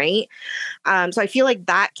home, right? So I feel like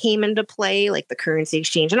that came into play, like the currency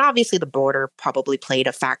exchange, and obviously the border probably played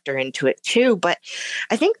a factor into it too. But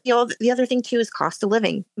I think the other thing too is cost of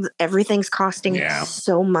living. Everything's costing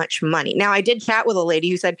so much money. Now, I did chat with a lady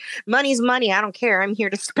who said, "Money's money. I don't care. I'm here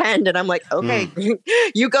to spend." And I'm like, okay,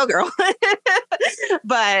 you go, girl.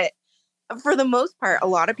 But for the most part, a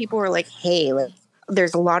lot of people were like, hey,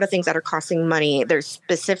 there's a lot of things that are costing money. There's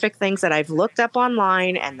specific things that I've looked up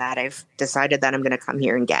online and that I've decided that I'm going to come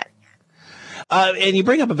here and get. And you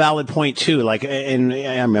bring up a valid point too. Like, and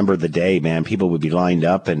I remember the day, man, people would be lined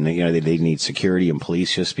up and, they need security and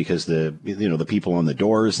police just because the people on the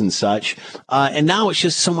doors and such. And now it's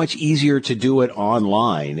just so much easier to do it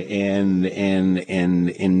online and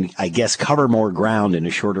I guess cover more ground in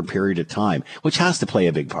a shorter period of time, which has to play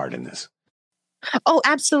a big part in this. Oh,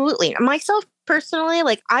 absolutely. Myself personally,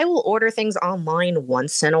 like I will order things online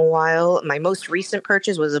once in a while. My most recent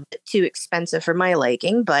purchase was a bit too expensive for my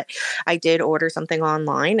liking, but I did order something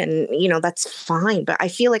online and, that's fine. But I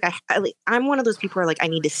feel like I'm one of those people who are like, I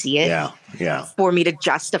need to see it for me to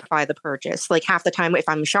justify the purchase. Like half the time, if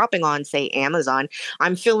I'm shopping on, say, Amazon,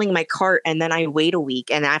 I'm filling my cart and then I wait a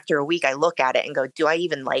week. And after a week, I look at it and go, do I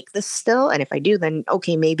even like this still? And if I do, then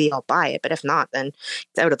okay, maybe I'll buy it. But if not, then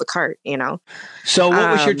it's out of the cart, So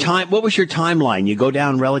what was your time? What was your timeline? You go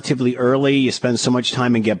down relatively early. You spend so much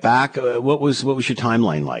time and get back. What was your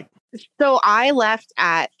timeline like? So I left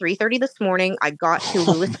at 3:30 this morning. I got to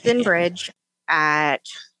Lewiston Bridge at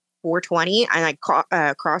 4:20, and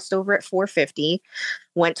I crossed over at 4:50.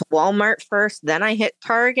 Went to Walmart first, then I hit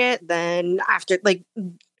Target. Then after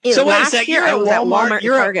so last wait a year, you're I was at at Walmart.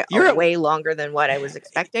 Target way longer than what I was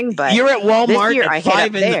expecting. But you're at Walmart this year, at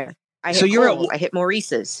 5 there. I hit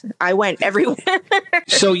Maurice's. I went everywhere.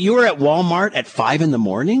 So you were at Walmart at 5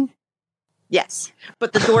 a.m? Yes,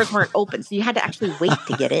 but the doors weren't open, so you had to actually wait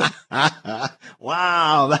to get in.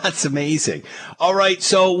 Wow, that's amazing. All right,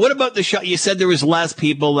 so what about the shop? You said there was less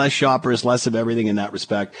people, less shoppers, less of everything in that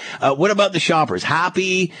respect. What about the shoppers?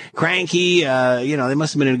 Happy, cranky? They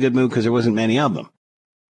must have been in a good mood because there wasn't many of them.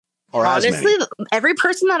 Or honestly, every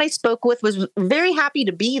person that I spoke with was very happy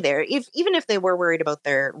to be there. Even if they were worried about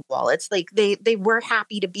their wallets, like they were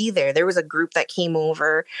happy to be there. There was a group that came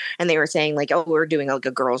over and they were saying like, "Oh, we're doing like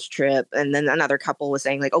a girls' trip," and then another couple was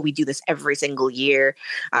saying like, "Oh, we do this every single year."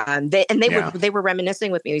 They were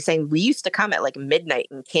reminiscing with me, saying we used to come at like midnight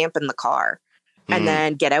and camp in the car, and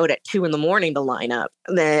then get out at 2 a.m. to line up.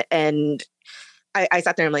 And I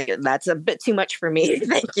sat there and I'm like, that's a bit too much for me.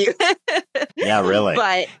 Thank you. Yeah, really.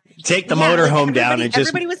 But take the motorhome down and just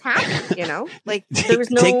everybody was happy, you know, like there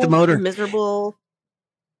was no take the motor miserable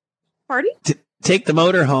party. Take the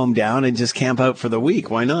motorhome down and just camp out for the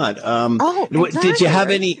week. Why not? Exactly. Did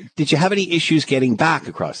you have any issues getting back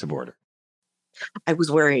across the border? I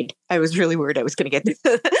was worried. I was really worried I was going to get in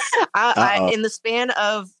the span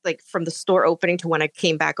of like from the store opening to when I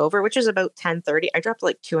came back over, which is about 10:30, I dropped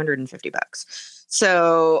like $250.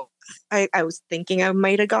 So I was thinking I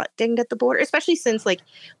might have got dinged at the border, especially since like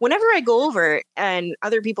whenever I go over and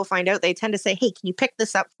other people find out, they tend to say, "Hey, can you pick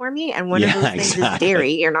this up for me?" And one of those things is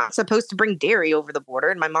dairy. You're not supposed to bring dairy over the border.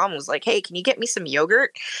 And my mom was like, "Hey, can you get me some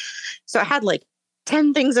yogurt?" So I had like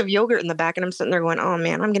 10 things of yogurt in the back, and I'm sitting there going, "Oh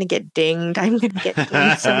man, I'm going to get dinged. I'm going to get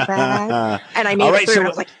dinged so bad." And I made it through, and I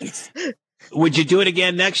was like, "Yes." Would you do it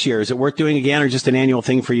again next year? Is it worth doing again, or just an annual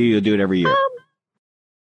thing for you? You'll do it every year?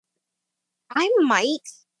 I might.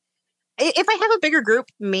 If I have a bigger group,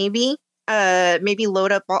 maybe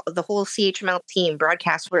load up the whole CHML team,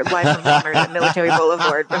 broadcast for live from Walmart at Military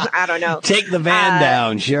Boulevard. I don't know. Take the van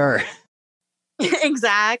down, sure.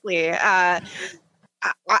 Exactly. I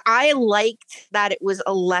liked that it was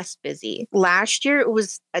less busy. Last year, it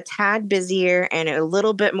was a tad busier and a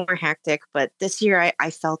little bit more hectic, but this year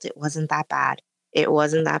I felt it wasn't that bad. It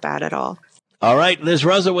wasn't that bad at all. All right, Liz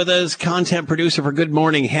Rosa with us, content producer for Good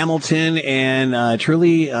Morning Hamilton, and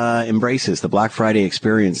truly embraces the Black Friday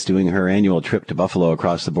experience, doing her annual trip to Buffalo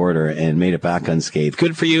across the border and made it back unscathed.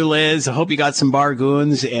 Good for you, Liz. I hope you got some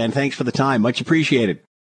bargoons, and thanks for the time. Much appreciated.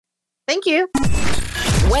 Thank you.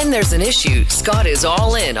 When there's an issue, Scott is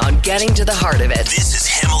all in on getting to the heart of it. This is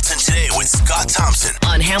Hamilton Today with Scott Thompson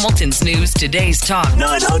on Hamilton's News Today's Talk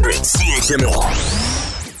 900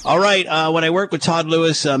 CHML. All right. When I worked with Todd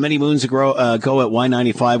Lewis many moons ago at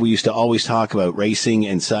Y95, we used to always talk about racing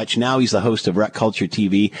and such. Now he's the host of Rec Culture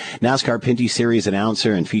TV, NASCAR Pinty Series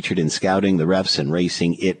announcer, and featured in Scouting, the Refs, and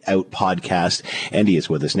Racing It Out podcast. And he is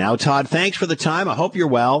with us now. Todd, thanks for the time. I hope you're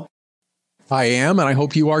well. I am, and I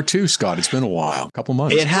hope you are too, Scott. It's been a while, a couple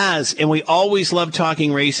months. It has, and we always love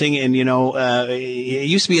talking racing. And, you know, it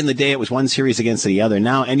used to be in the day it was one series against the other.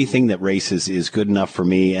 Now anything that races is good enough for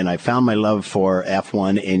me, and I found my love for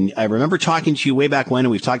F1. And I remember talking to you way back when,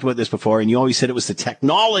 and we've talked about this before, and you always said it was the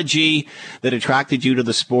technology that attracted you to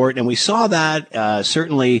the sport. And we saw that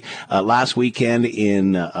certainly last weekend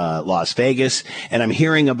in Las Vegas. And I'm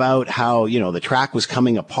hearing about how, you know, the track was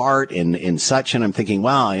coming apart and such, and I'm thinking,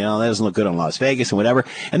 wow, you know, that doesn't look good on Las Vegas and whatever.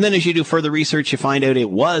 And then as you do further research, you find out it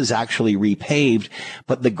was actually repaved,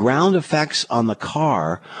 but the ground effects on the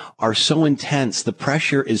car are so intense. The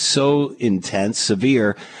pressure is so intense,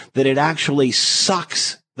 severe, that it actually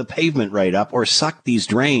sucks the pavement right up, or suck these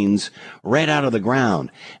drains right out of the ground.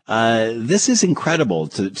 This is incredible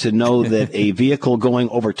to know that a vehicle going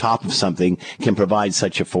over top of something can provide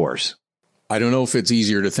such a force. I don't know if it's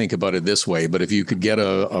easier to think about it this way, but if you could get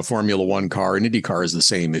a Formula One car, an Indy car is the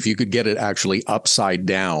same. If you could get it actually upside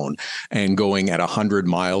down and going at 100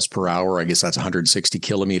 miles per hour, I guess that's 160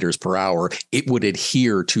 kilometers per hour, it would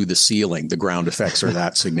adhere to the ceiling. The ground effects are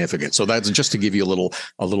that significant. So that's just to give you a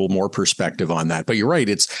little more perspective on that. But you're right.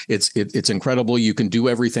 It's incredible. You can do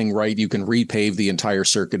everything right. You can repave the entire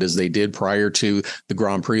circuit as they did prior to the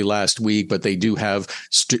Grand Prix last week, but they do have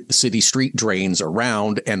city street drains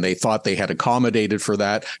around, and they thought they had accommodated for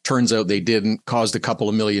that. Turns out they didn't. Caused a couple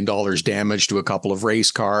of $1 million damage to a couple of race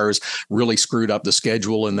cars, really screwed up the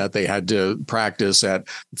schedule in that they had to practice at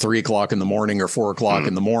 3 o'clock in the morning or 4 o'clock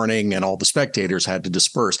in the morning, and all the spectators had to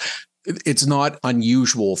disperse. It's not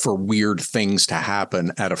unusual for weird things to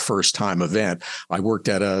happen at a first-time event. I worked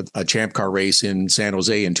at a Champ Car race in San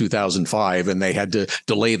Jose in 2005, and they had to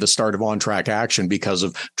delay the start of on-track action because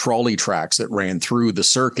of trolley tracks that ran through the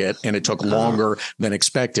circuit, and it took longer than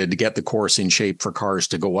expected to get the course in shape for cars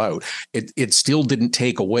to go out. It still didn't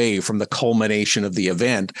take away from the culmination of the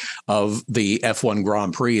event of the F1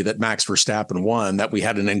 Grand Prix that Max Verstappen won, that we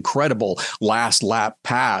had an incredible last lap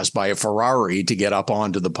pass by a Ferrari to get up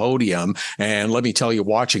onto the podium. And let me tell you,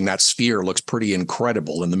 watching that sphere looks pretty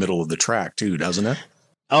incredible in the middle of the track too, doesn't it?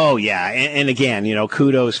 Oh, yeah. And again,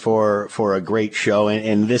 kudos for a great show.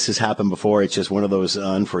 And this has happened before. It's just one of those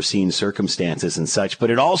unforeseen circumstances and such. But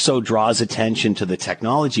it also draws attention to the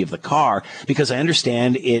technology of the car, because I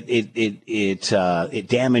understand it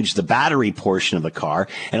damaged the battery portion of the car.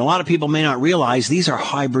 And a lot of people may not realize these are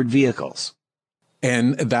hybrid vehicles.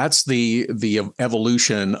 And that's the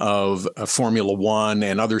evolution of Formula One,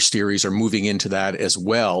 and other series are moving into that as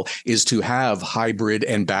well, is to have hybrid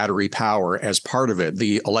and battery power as part of it.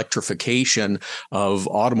 The electrification of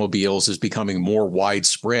automobiles is becoming more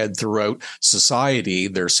widespread throughout society.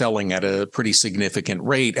 They're selling at a pretty significant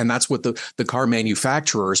rate. And that's what the car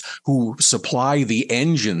manufacturers who supply the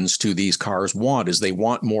engines to these cars want, is they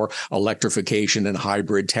want more electrification and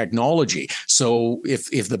hybrid technology. So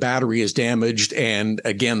if the battery is damaged, and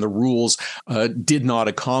again, the rules did not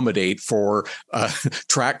accommodate for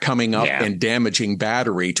track coming up and damaging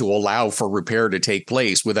battery to allow for repair to take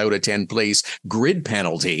place without a 10-place grid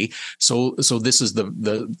penalty. So this is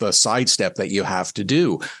the sidestep that you have to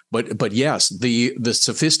do. But yes, the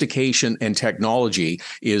sophistication and technology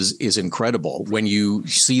is incredible. When you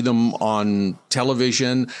see them on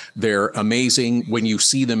television, they're amazing. When you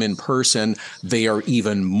see them in person, they are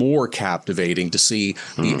even more captivating to see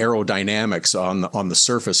the aerodynamics on the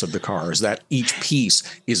surface of the cars, that each piece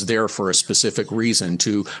is there for a specific reason,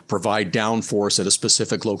 to provide downforce at a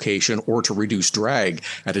specific location or to reduce drag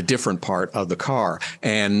at a different part of the car.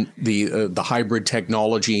 And the hybrid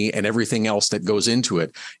technology and everything else that goes into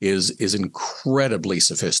it is incredibly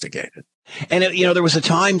sophisticated. And, there was a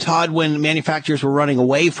time, Todd, when manufacturers were running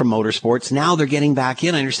away from motorsports. Now they're getting back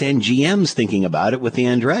in. I understand GM's thinking about it with the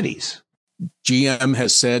Andrettis. GM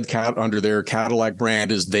has said under their Cadillac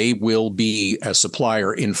brand is they will be a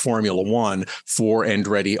supplier in Formula One for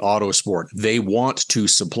Andretti Autosport. They want to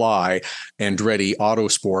supply Andretti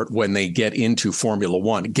Autosport when they get into Formula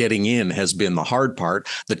One. Getting in has been the hard part.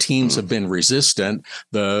 The teams have been resistant.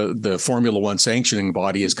 The Formula One sanctioning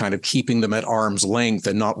body is kind of keeping them at arm's length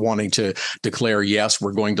and not wanting to declare, yes,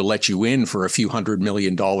 we're going to let you in for a few $100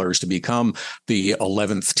 million to become the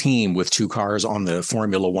 11th team with 2 cars on the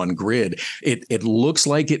Formula One grid. It looks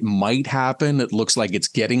like it might happen. It looks like it's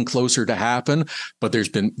getting closer to happen, but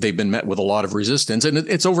they've been met with a lot of resistance, and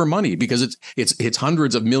it's over money, because it's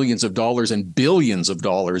hundreds of millions of dollars and billions of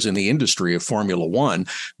dollars in the industry of Formula One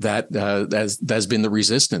that's been the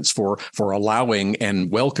resistance for allowing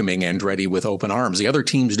and welcoming Andretti with open arms. The other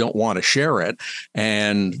teams don't want to share it,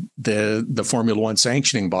 and the Formula One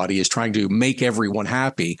sanctioning body is trying to make everyone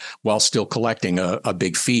happy while still collecting a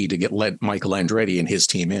big fee to let Michael Andretti and his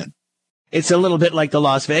team in. It's a little bit like the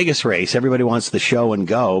Las Vegas race. Everybody wants the show and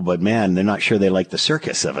go, but man, they're not sure they like the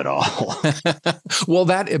circus of it all. Well,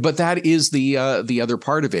 that is the other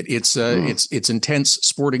part of it. It's intense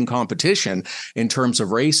sporting competition in terms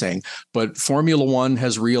of racing, but Formula One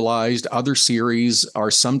has realized, other series are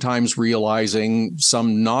sometimes realizing,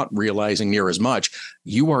 some not realizing near as much.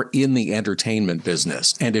 You are in the entertainment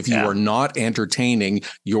business. And if you are not entertaining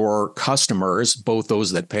your customers, both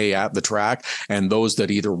those that pay at the track and those that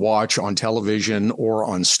either watch on television or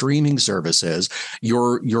on streaming services,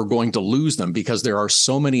 you're going to lose them, because there are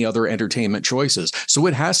so many other entertainment choices. So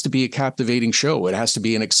it has to be a captivating show. It has to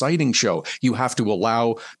be an exciting show. You have to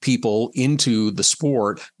allow people into the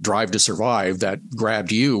sport. Drive to Survive, that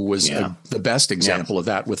grabbed you, was the best example of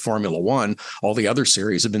that with Formula One. All the other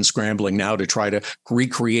series have been scrambling now to try to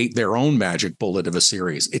recreate their own magic bullet of a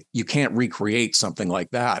series. You can't recreate something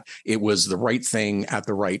like that. It was the right thing at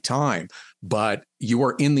the right time. But you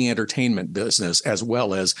are in the entertainment business as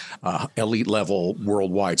well as elite level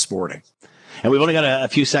worldwide sporting. And we've only got a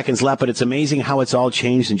few seconds left, but it's amazing how it's all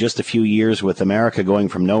changed in just a few years, with America going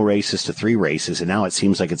from no races to 3 races. And now it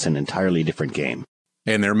seems like it's an entirely different game.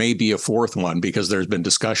 And there may be a 4th one, because there's been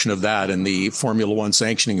discussion of that, and the Formula One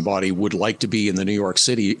sanctioning body would like to be in the New York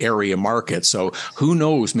City area market. So who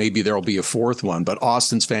knows, maybe there'll be a 4th one. But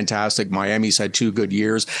Austin's fantastic. Miami's had 2 good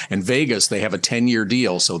years, and Vegas, they have a 10-year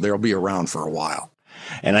deal, so they'll be around for a while.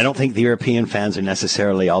 And I don't think the European fans are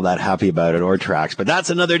necessarily all that happy about it, or tracks, but that's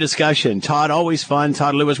another discussion. Todd, always fun.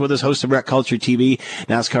 Todd Lewis with us, host of Rec Culture TV,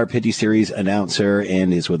 NASCAR Pinty Series announcer,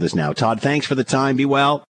 and is with us now. Todd, thanks for the time. Be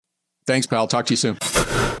well. Thanks, pal. Talk to you soon.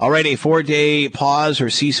 All right, a 4-day pause or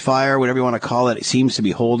ceasefire, whatever you want to call it, it seems to be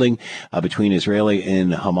holding between Israeli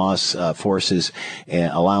and Hamas forces,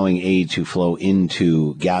 allowing aid to flow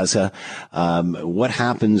into Gaza. What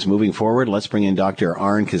happens moving forward? Let's bring in Dr.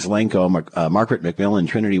 Arn Kislenko, Margaret McMillan,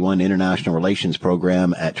 Trinity One International Relations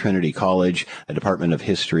Program at Trinity College, a Department of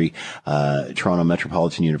History, Toronto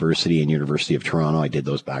Metropolitan University and University of Toronto. I did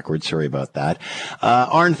those backwards. Sorry about that.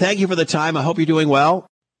 Arn, thank you for the time. I hope you're doing well.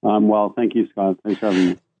 Well, thank you, Scott. Thanks for having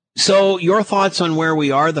me. So your thoughts on where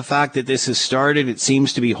we are, the fact that this has started, it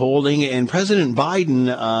seems to be holding, and President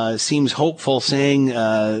Biden seems hopeful, saying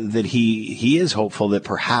that he is hopeful that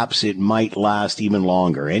perhaps it might last even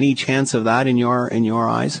longer. Any chance of that in your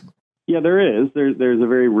eyes? Yeah, there is. There's a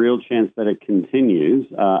very real chance that it continues.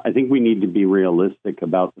 I think we need to be realistic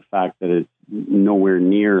about the fact that it's nowhere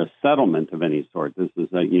near a settlement of any sort. This is,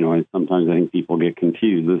 sometimes I think people get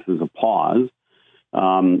confused. This is a pause.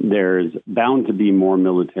 There's bound to be more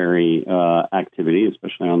military activity,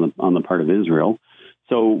 especially on the part of Israel.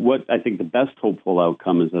 So what I think the best hopeful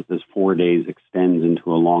outcome is that this 4 days extends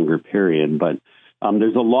into a longer period. But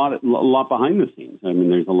there's a lot behind the scenes. I mean,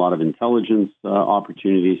 there's a lot of intelligence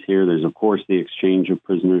opportunities here. There's, of course, the exchange of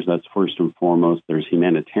prisoners. That's first and foremost. There's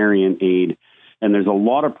humanitarian aid. And there's a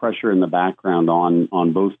lot of pressure in the background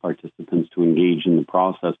on both participants to engage in the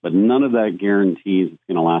process. But none of that guarantees it's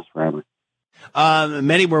going to last forever.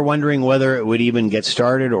 Many were wondering whether it would even get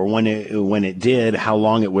started, or when it did, how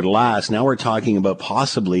long it would last. Now we're talking about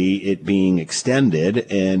possibly it being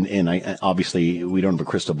extended, and obviously we don't have a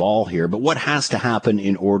crystal ball here, but what has to happen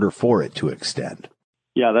in order for it to extend?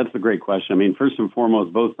 Yeah, that's a great question. I mean, first and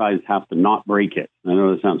foremost, both sides have to not break it. I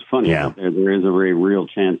know that sounds funny, but there is a very real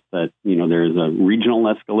chance that, there is a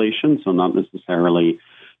regional escalation, so not necessarily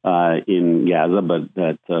in Gaza, but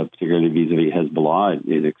that particularly vis-a-vis Hezbollah,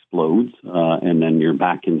 it explodes, and then you're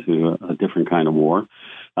back into a different kind of war.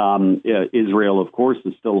 Israel, of course,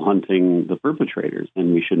 is still hunting the perpetrators,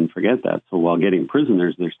 and we shouldn't forget that. So while getting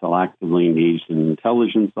prisoners, they're still actively engaged in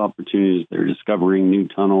intelligence opportunities. They're discovering new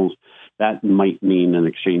tunnels. That might mean an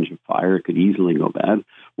exchange of fire. It could easily go bad.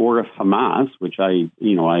 Or if Hamas, which I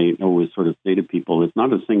always sort of say to people, it's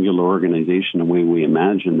not a singular organization the way we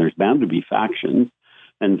imagine. There's bound to be factions.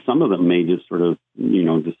 And some of them may just sort of,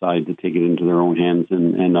 decide to take it into their own hands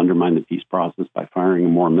and undermine the peace process by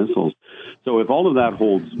firing more missiles. So if all of that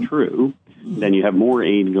holds true, then you have more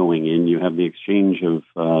aid going in. You have the exchange of,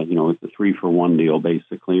 it's a 3-for-1 deal,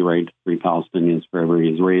 basically, right? 3 Palestinians for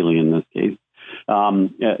every Israeli in this case.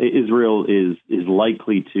 Israel is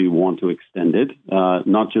likely to want to extend it,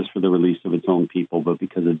 not just for the release of its own people, but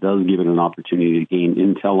because it does give it an opportunity to gain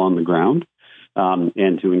intel on the ground.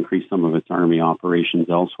 And to increase some of its army operations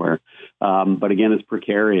elsewhere. But again, it's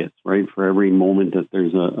precarious, right? For every moment that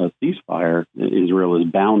there's a ceasefire, Israel is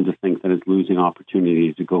bound to think that it's losing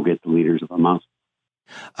opportunities to go get the leaders of Hamas.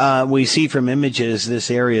 We see from images this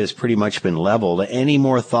area has pretty much been leveled. Any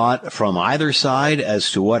more thought from either side as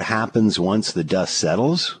to what happens once the dust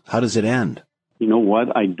settles? How does it end? You know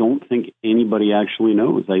what? I don't think anybody actually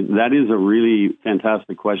knows. That is a really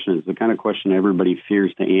fantastic question. It's the kind of question everybody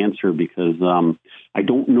fears to answer because I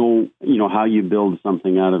don't know, how you build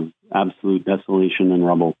something out of absolute desolation and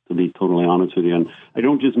rubble, to be totally honest with you. And I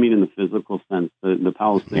don't just mean in the physical sense. The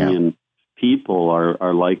Palestinian people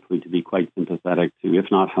are likely to be quite sympathetic to, if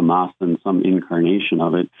not Hamas, then some incarnation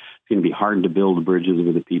of it. It's going to be hard to build bridges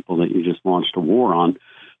with the people that you just launched a war on.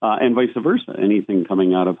 And vice versa. Anything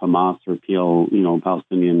coming out of Hamas or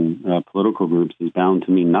Palestinian political groups is bound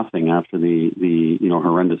to mean nothing after the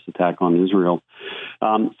horrendous attack on Israel.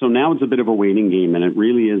 So now it's a bit of a waiting game, and it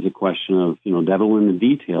really is a question of, devil in the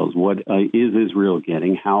details. What is Israel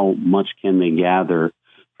getting? How much can they gather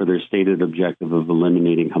for their stated objective of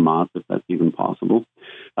eliminating Hamas, if that's even possible?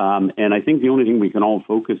 And I think the only thing we can all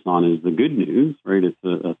focus on is the good news, right? It's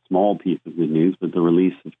a small piece of good news, but the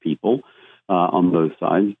release of people on both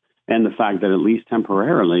sides, and the fact that at least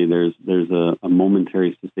temporarily there's a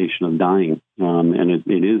momentary cessation of dying, and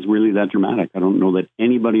it is really that dramatic. I don't know that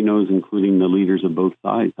anybody knows, including the leaders of both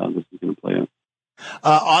sides, how this is going to play out.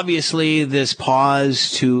 Obviously, this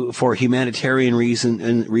pause for humanitarian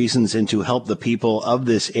reasons and to help the people of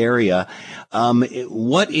this area.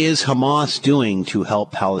 What is Hamas doing to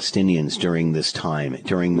help Palestinians during this time,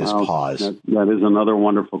 during this pause? That is another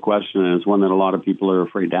wonderful question, and it's one that a lot of people are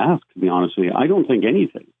afraid to ask, to be honest with you. I don't think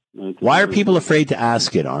anything. Why are people afraid to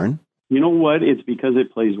ask it, Arn? You know what? It's because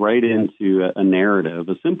it plays right into a narrative,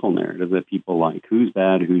 a simple narrative that people like. Who's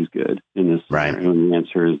bad, who's good in this scenario? And the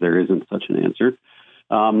answer is there isn't such an answer.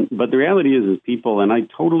 But the reality is people, and I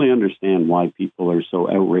totally understand why people are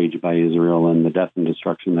so outraged by Israel and the death and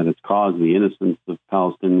destruction that it's caused, the innocence of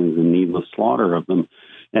Palestinians and needless slaughter of them.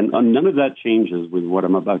 And none of that changes with what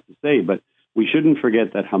I'm about to say, but we shouldn't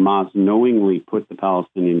forget that Hamas knowingly put the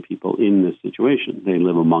Palestinian people in this situation. They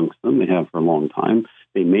live amongst them. They have for a long time.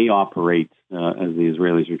 They may operate, as the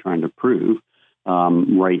Israelis are trying to prove,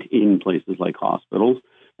 right in places like hospitals.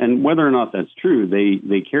 And whether or not that's true,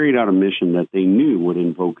 they carried out a mission that they knew would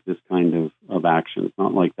invoke this kind of action. It's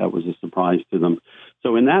not like that was a surprise to them.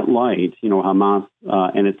 So in that light, Hamas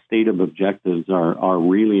and its stated objectives are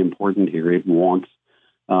really important here. It wants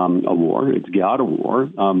a war. It's got a war,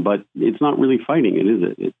 but it's not really fighting it, is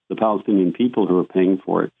it? It's the Palestinian people who are paying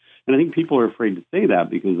for it. And I think people are afraid to say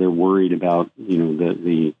that because they're worried about,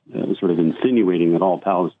 the sort of insinuating that all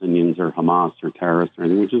Palestinians are Hamas or terrorists or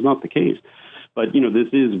anything, which is not the case. But, this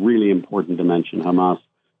is really important to mention. Hamas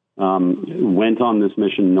went on this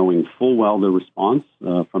mission knowing full well the response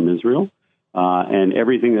from Israel. And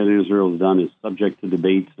everything that Israel has done is subject to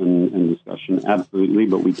debates and discussion, absolutely.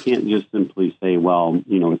 But we can't just simply say, well,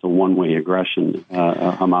 it's a one-way aggression.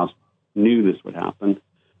 Hamas knew this would happen.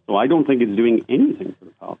 So I don't think it's doing anything for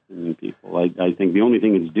the Palestinian people. I think the only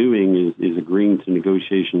thing it's doing is agreeing to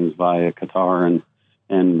negotiations via Qatar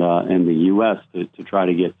and the U.S. to try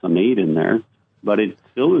to get some aid in there. But it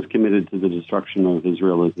still is committed to the destruction of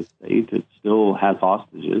Israel as a state. It still has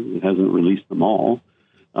hostages. It hasn't released them all.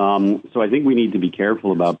 So I think we need to be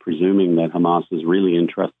careful about presuming that Hamas is really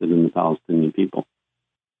interested in the Palestinian people.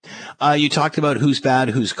 You talked about who's bad,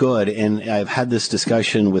 who's good, and I've had this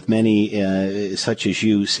discussion with many such as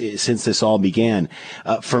you since this all began.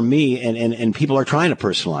 For me, and people are trying to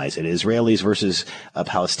personalize it, Israelis versus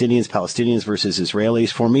Palestinians, Palestinians versus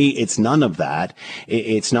Israelis. For me, it's none of that.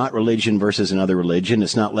 It's not religion versus another religion.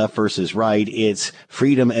 It's not left versus right. It's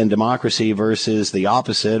freedom and democracy versus the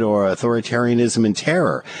opposite, or authoritarianism and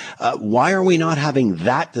terror. Why are we not having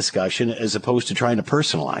that discussion as opposed to trying to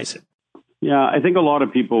personalize it? Yeah, I think a lot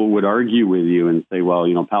of people would argue with you and say, well,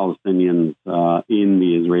 Palestinians in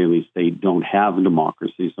the Israeli state don't have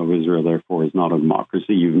democracy, so Israel, therefore, is not a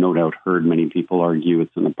democracy. You've no doubt heard many people argue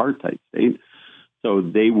it's an apartheid state. So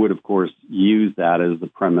they would, of course, use that as the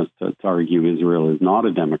premise to argue Israel is not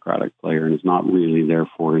a democratic player and is not really,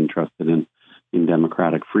 therefore, interested in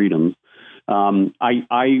democratic freedoms.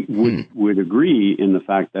 I would agree in the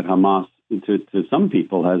fact that Hamas, to some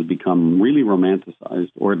people, has become really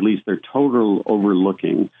romanticized, or at least they're total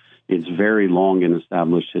overlooking its very long and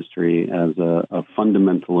established history as a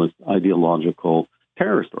fundamentalist, ideological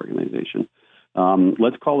terrorist organization.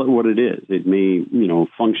 Let's call it what it is. It may,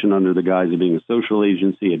 function under the guise of being a social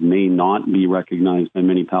agency. It may not be recognized by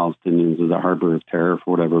many Palestinians as a harbor of terror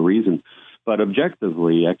for whatever reason. But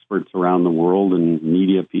objectively, experts around the world and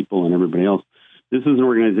media people and everybody else, this is an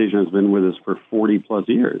organization that's been with us for 40 plus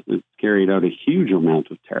years. It's carried out a huge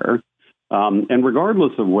amount of terror. And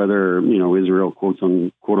regardless of whether, Israel, quote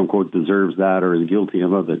unquote, deserves that or is guilty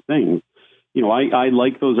of other things, I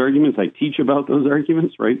like those arguments. I teach about those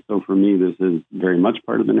arguments, right? So for me, this is very much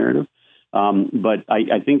part of the narrative. But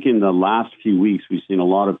I think in the last few weeks, we've seen a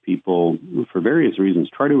lot of people, for various reasons,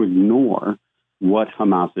 try to ignore what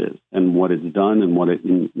Hamas is and what it's done and what it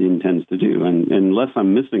intends to do. And unless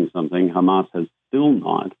I'm missing something, Hamas has still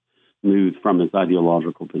not moved from its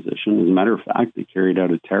ideological position. As a matter of fact, they carried out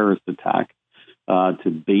a terrorist attack to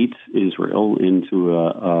bait Israel into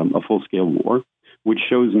a full-scale war, which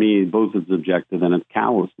shows me both its objective and its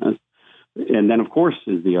callousness. And then, of course,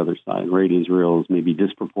 is the other side, right? Israel's maybe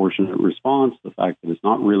disproportionate response, the fact that it's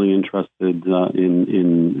not really interested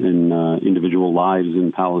in individual lives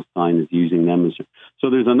in Palestine, is using them as. So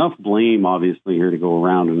there's enough blame, obviously, here to go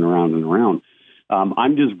around and around and around.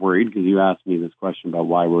 I'm just worried, because you asked me this question about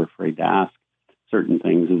why we're afraid to ask certain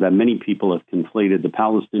things, is that many people have conflated the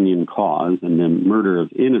Palestinian cause and the murder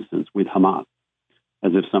of innocents with Hamas,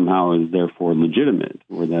 as if somehow is therefore legitimate,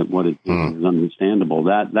 or that what it is understandable.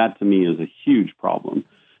 That to me is a huge problem,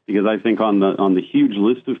 because I think on the huge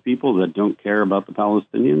list of people that don't care about the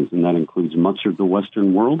Palestinians, and that includes much of the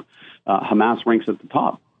Western world, Hamas ranks at the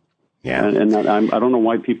top. Yeah, and that, I don't know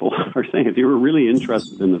why people are saying, if you were really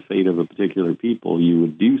interested in the fate of a particular people, you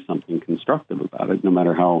would do something constructive about it, no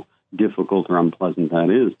matter how difficult or unpleasant that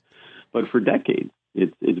is. But for decades,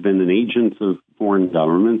 it's been an agent of foreign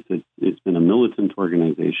governments. It's been a militant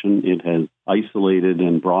organization. It has isolated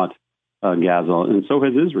and brought Gaza, and so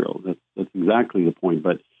has Israel. That's exactly the point.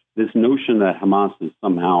 But this notion that Hamas is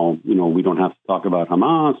somehow, we don't have to talk about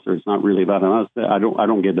Hamas, or it's not really about Hamas, I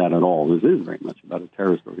don't get that at all. This is very much about a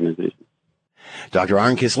terrorist organization. Dr.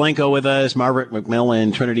 Arne Kislenko with us, Margaret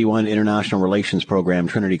McMillan, Trinity One International Relations Program,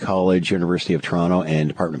 Trinity College, University of Toronto, and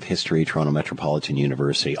Department of History, Toronto Metropolitan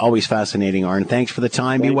University. Always fascinating, Arne. Thanks for the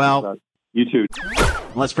time. Be well. You too.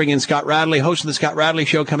 Let's bring in Scott Radley, host of the Scott Radley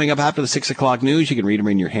Show, coming up after the 6 o'clock news. You can read him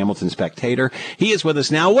in your Hamilton Spectator. He is with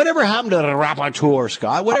us now. Whatever happened to the rapporteur,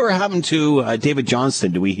 Scott? Whatever happened to David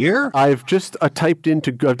Johnston? Do we hear? I've just I've done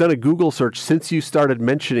a Google search since you started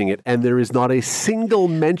mentioning it, and there is not a single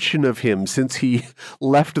mention of him since he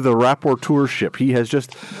left the rapporteurship. He has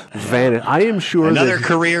just vanished. I am sure another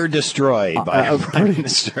career destroyed by a prime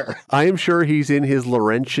minister. I am sure he's in his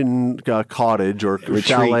Laurentian cottage or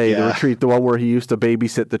chalet, the retreat, the one where he used to babysit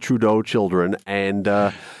the Trudeau children, and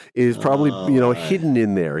is probably hidden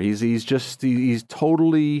in there. He's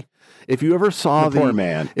totally. If you ever saw poor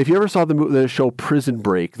man, if you ever saw the show Prison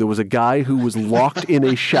Break, there was a guy who was locked in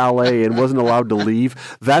a chalet and wasn't allowed to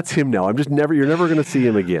leave. That's him now. You're never going to see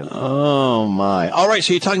him again. Oh my! All right,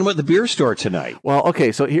 so you're talking about the beer store tonight. Well,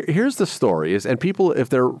 okay. So here's the story: and people, if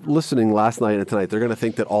they're listening last night and tonight, they're going to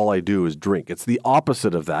think that all I do is drink. It's the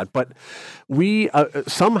opposite of that. But we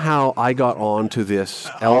somehow I got onto this.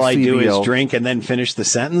 All LCBO. I do is drink and then finish the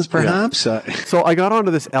sentence, perhaps. Yeah. So I got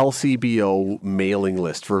onto this LCBO mailing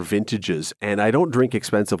list for vintages, and I don't drink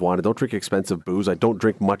expensive wine. I don't drink expensive booze. I don't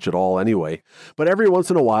drink much at all anyway. But every once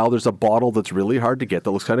in a while, there's a bottle that's really hard to get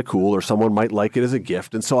that looks kind of cool, or someone might like it as a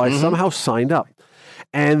gift. And so I somehow signed up.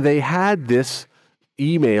 And they had this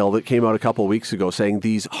email that came out a couple of weeks ago saying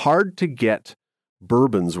these hard to get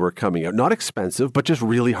bourbons were coming out. Not expensive, but just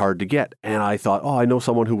really hard to get. And I thought, I know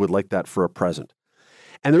someone who would like that for a present.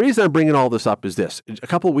 And the reason I'm bringing all this up is this. A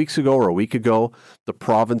couple of weeks ago or a week ago, the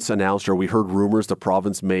province announced, or we heard rumors the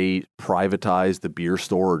province may privatize the beer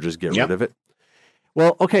store or just get rid of it.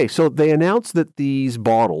 Well, okay, so they announced that these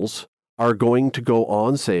bottles are going to go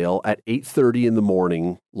on sale at 8:30 in the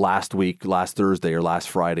morning last Thursday or last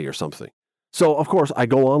Friday or something. So, of course, I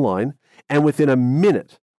go online, and within a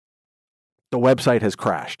minute, the website has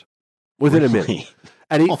crashed. Within a minute.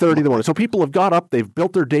 At 8:30 in the morning. So people have got up, they've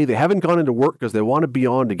built their day, they haven't gone into work because they want to be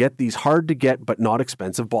on to get these hard to get but not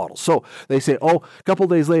expensive bottles. So they say, a couple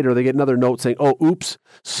days later, they get another note saying, oops,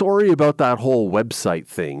 sorry about that whole website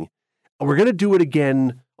thing. We're going to do it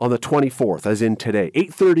again on the 24th, as in today,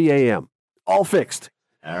 8:30 a.m. All fixed.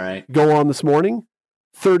 All right. Go on this morning,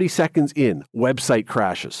 30 seconds in, website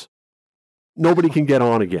crashes. Nobody can get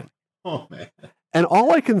on again. Oh, man. And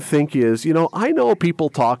all I can think is, I know people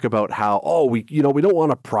talk about how, we don't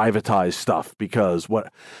want to privatize stuff because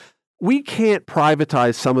we can't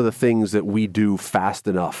privatize some of the things that we do fast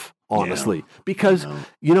enough, honestly. Because,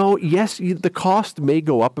 yes, the cost may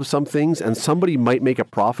go up of some things and somebody might make a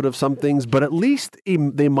profit of some things, but at least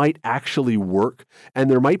they might actually work.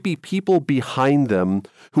 And there might be people behind them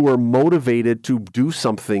who are motivated to do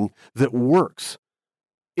something that works.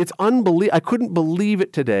 It's unbelievable. I couldn't believe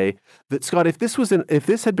it today that, Scott, if this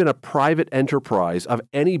had been a private enterprise of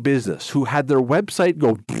any business who had their website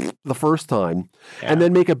go the first time and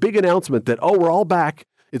then make a big announcement that, we're all back,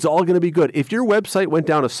 it's all going to be good. If your website went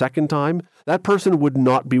down a second time, that person would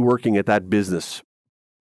not be working at that business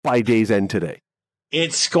by day's end today.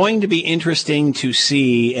 It's going to be interesting to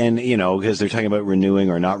see, and, because they're talking about renewing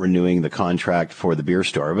or not renewing the contract for the beer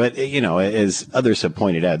store. But, as others have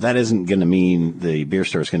pointed out, that isn't going to mean the beer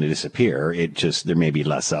store is going to disappear. There may be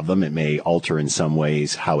less of them. It may alter in some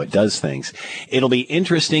ways how it does things. It'll be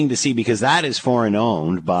interesting to see because that is foreign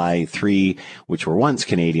owned by 3, which were once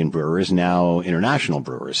Canadian brewers, now international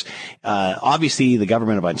brewers. Obviously, the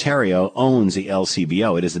government of Ontario owns the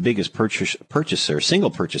LCBO. It is the biggest single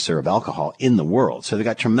purchaser of alcohol in the world. So they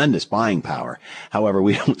got tremendous buying power. However,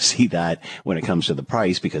 we don't see that when it comes to the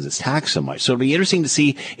price because it's taxed so much. So it'll be interesting to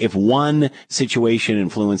see if one situation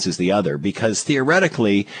influences the other because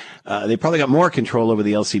theoretically, they probably got more control over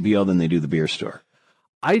the LCBO than they do the beer store.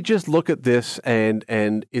 I just look at this and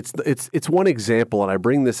it's one example, and I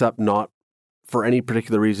bring this up not for any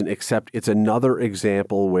particular reason, except it's another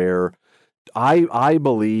example where I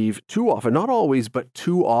believe too often, not always, but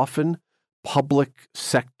too often, public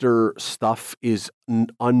sector stuff is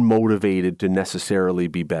unmotivated to necessarily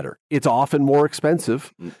be better. It's often more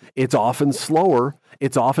expensive. It's often slower.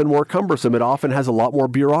 It's often more cumbersome. It often has a lot more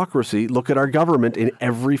bureaucracy. Look at our government in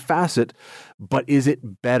every facet. But is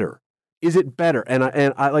it better? Is it better? And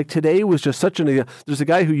I like today was just there's a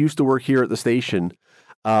guy who used to work here at the station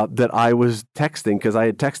that I was texting because I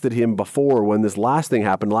had texted him before when this last thing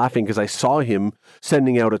happened, laughing because I saw him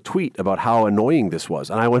sending out a tweet about how annoying this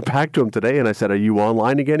was. And I went back to him today and I said, "Are you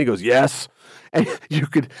online again?" He goes, "Yes." And it's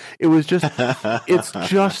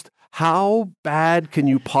just how bad can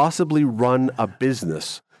you possibly run a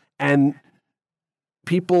business? And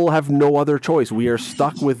people have no other choice. We are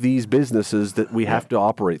stuck with these businesses that we have to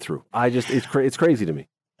operate through. It's crazy to me.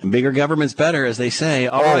 And bigger government's better, as they say.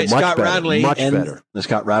 All right, Scott Radley. Much and better. The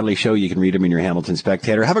Scott Radley Show. You can read him in your Hamilton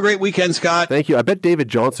Spectator. Have a great weekend, Scott. Thank you. I bet David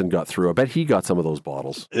Johnson got through. I bet he got some of those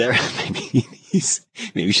bottles. Maybe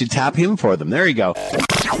you should tap him for them. There you go.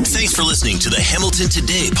 Thanks for listening to the Hamilton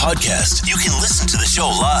Today podcast. You can listen to the show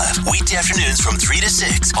live weekday afternoons from 3 to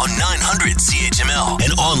 6 on 900 CHML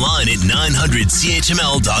and online at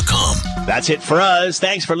 900CHML.com. That's it for us.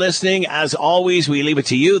 Thanks for listening. As always, we leave it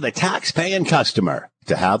to you, the tax-paying customer.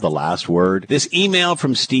 to have the last word. This email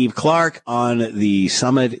from Steve Clark on the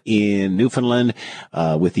summit in Newfoundland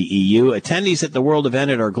with the EU. Attendees at the world event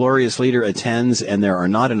at Our Glorious Leader attends, and there are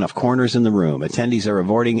not enough corners in the room. Attendees are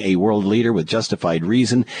avoiding a world leader with justified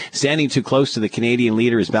reason. Standing too close to the Canadian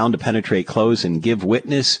leader is bound to penetrate close and give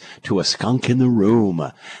witness to a skunk in the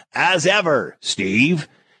room. As ever, Steve,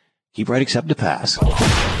 keep right, accept to pass.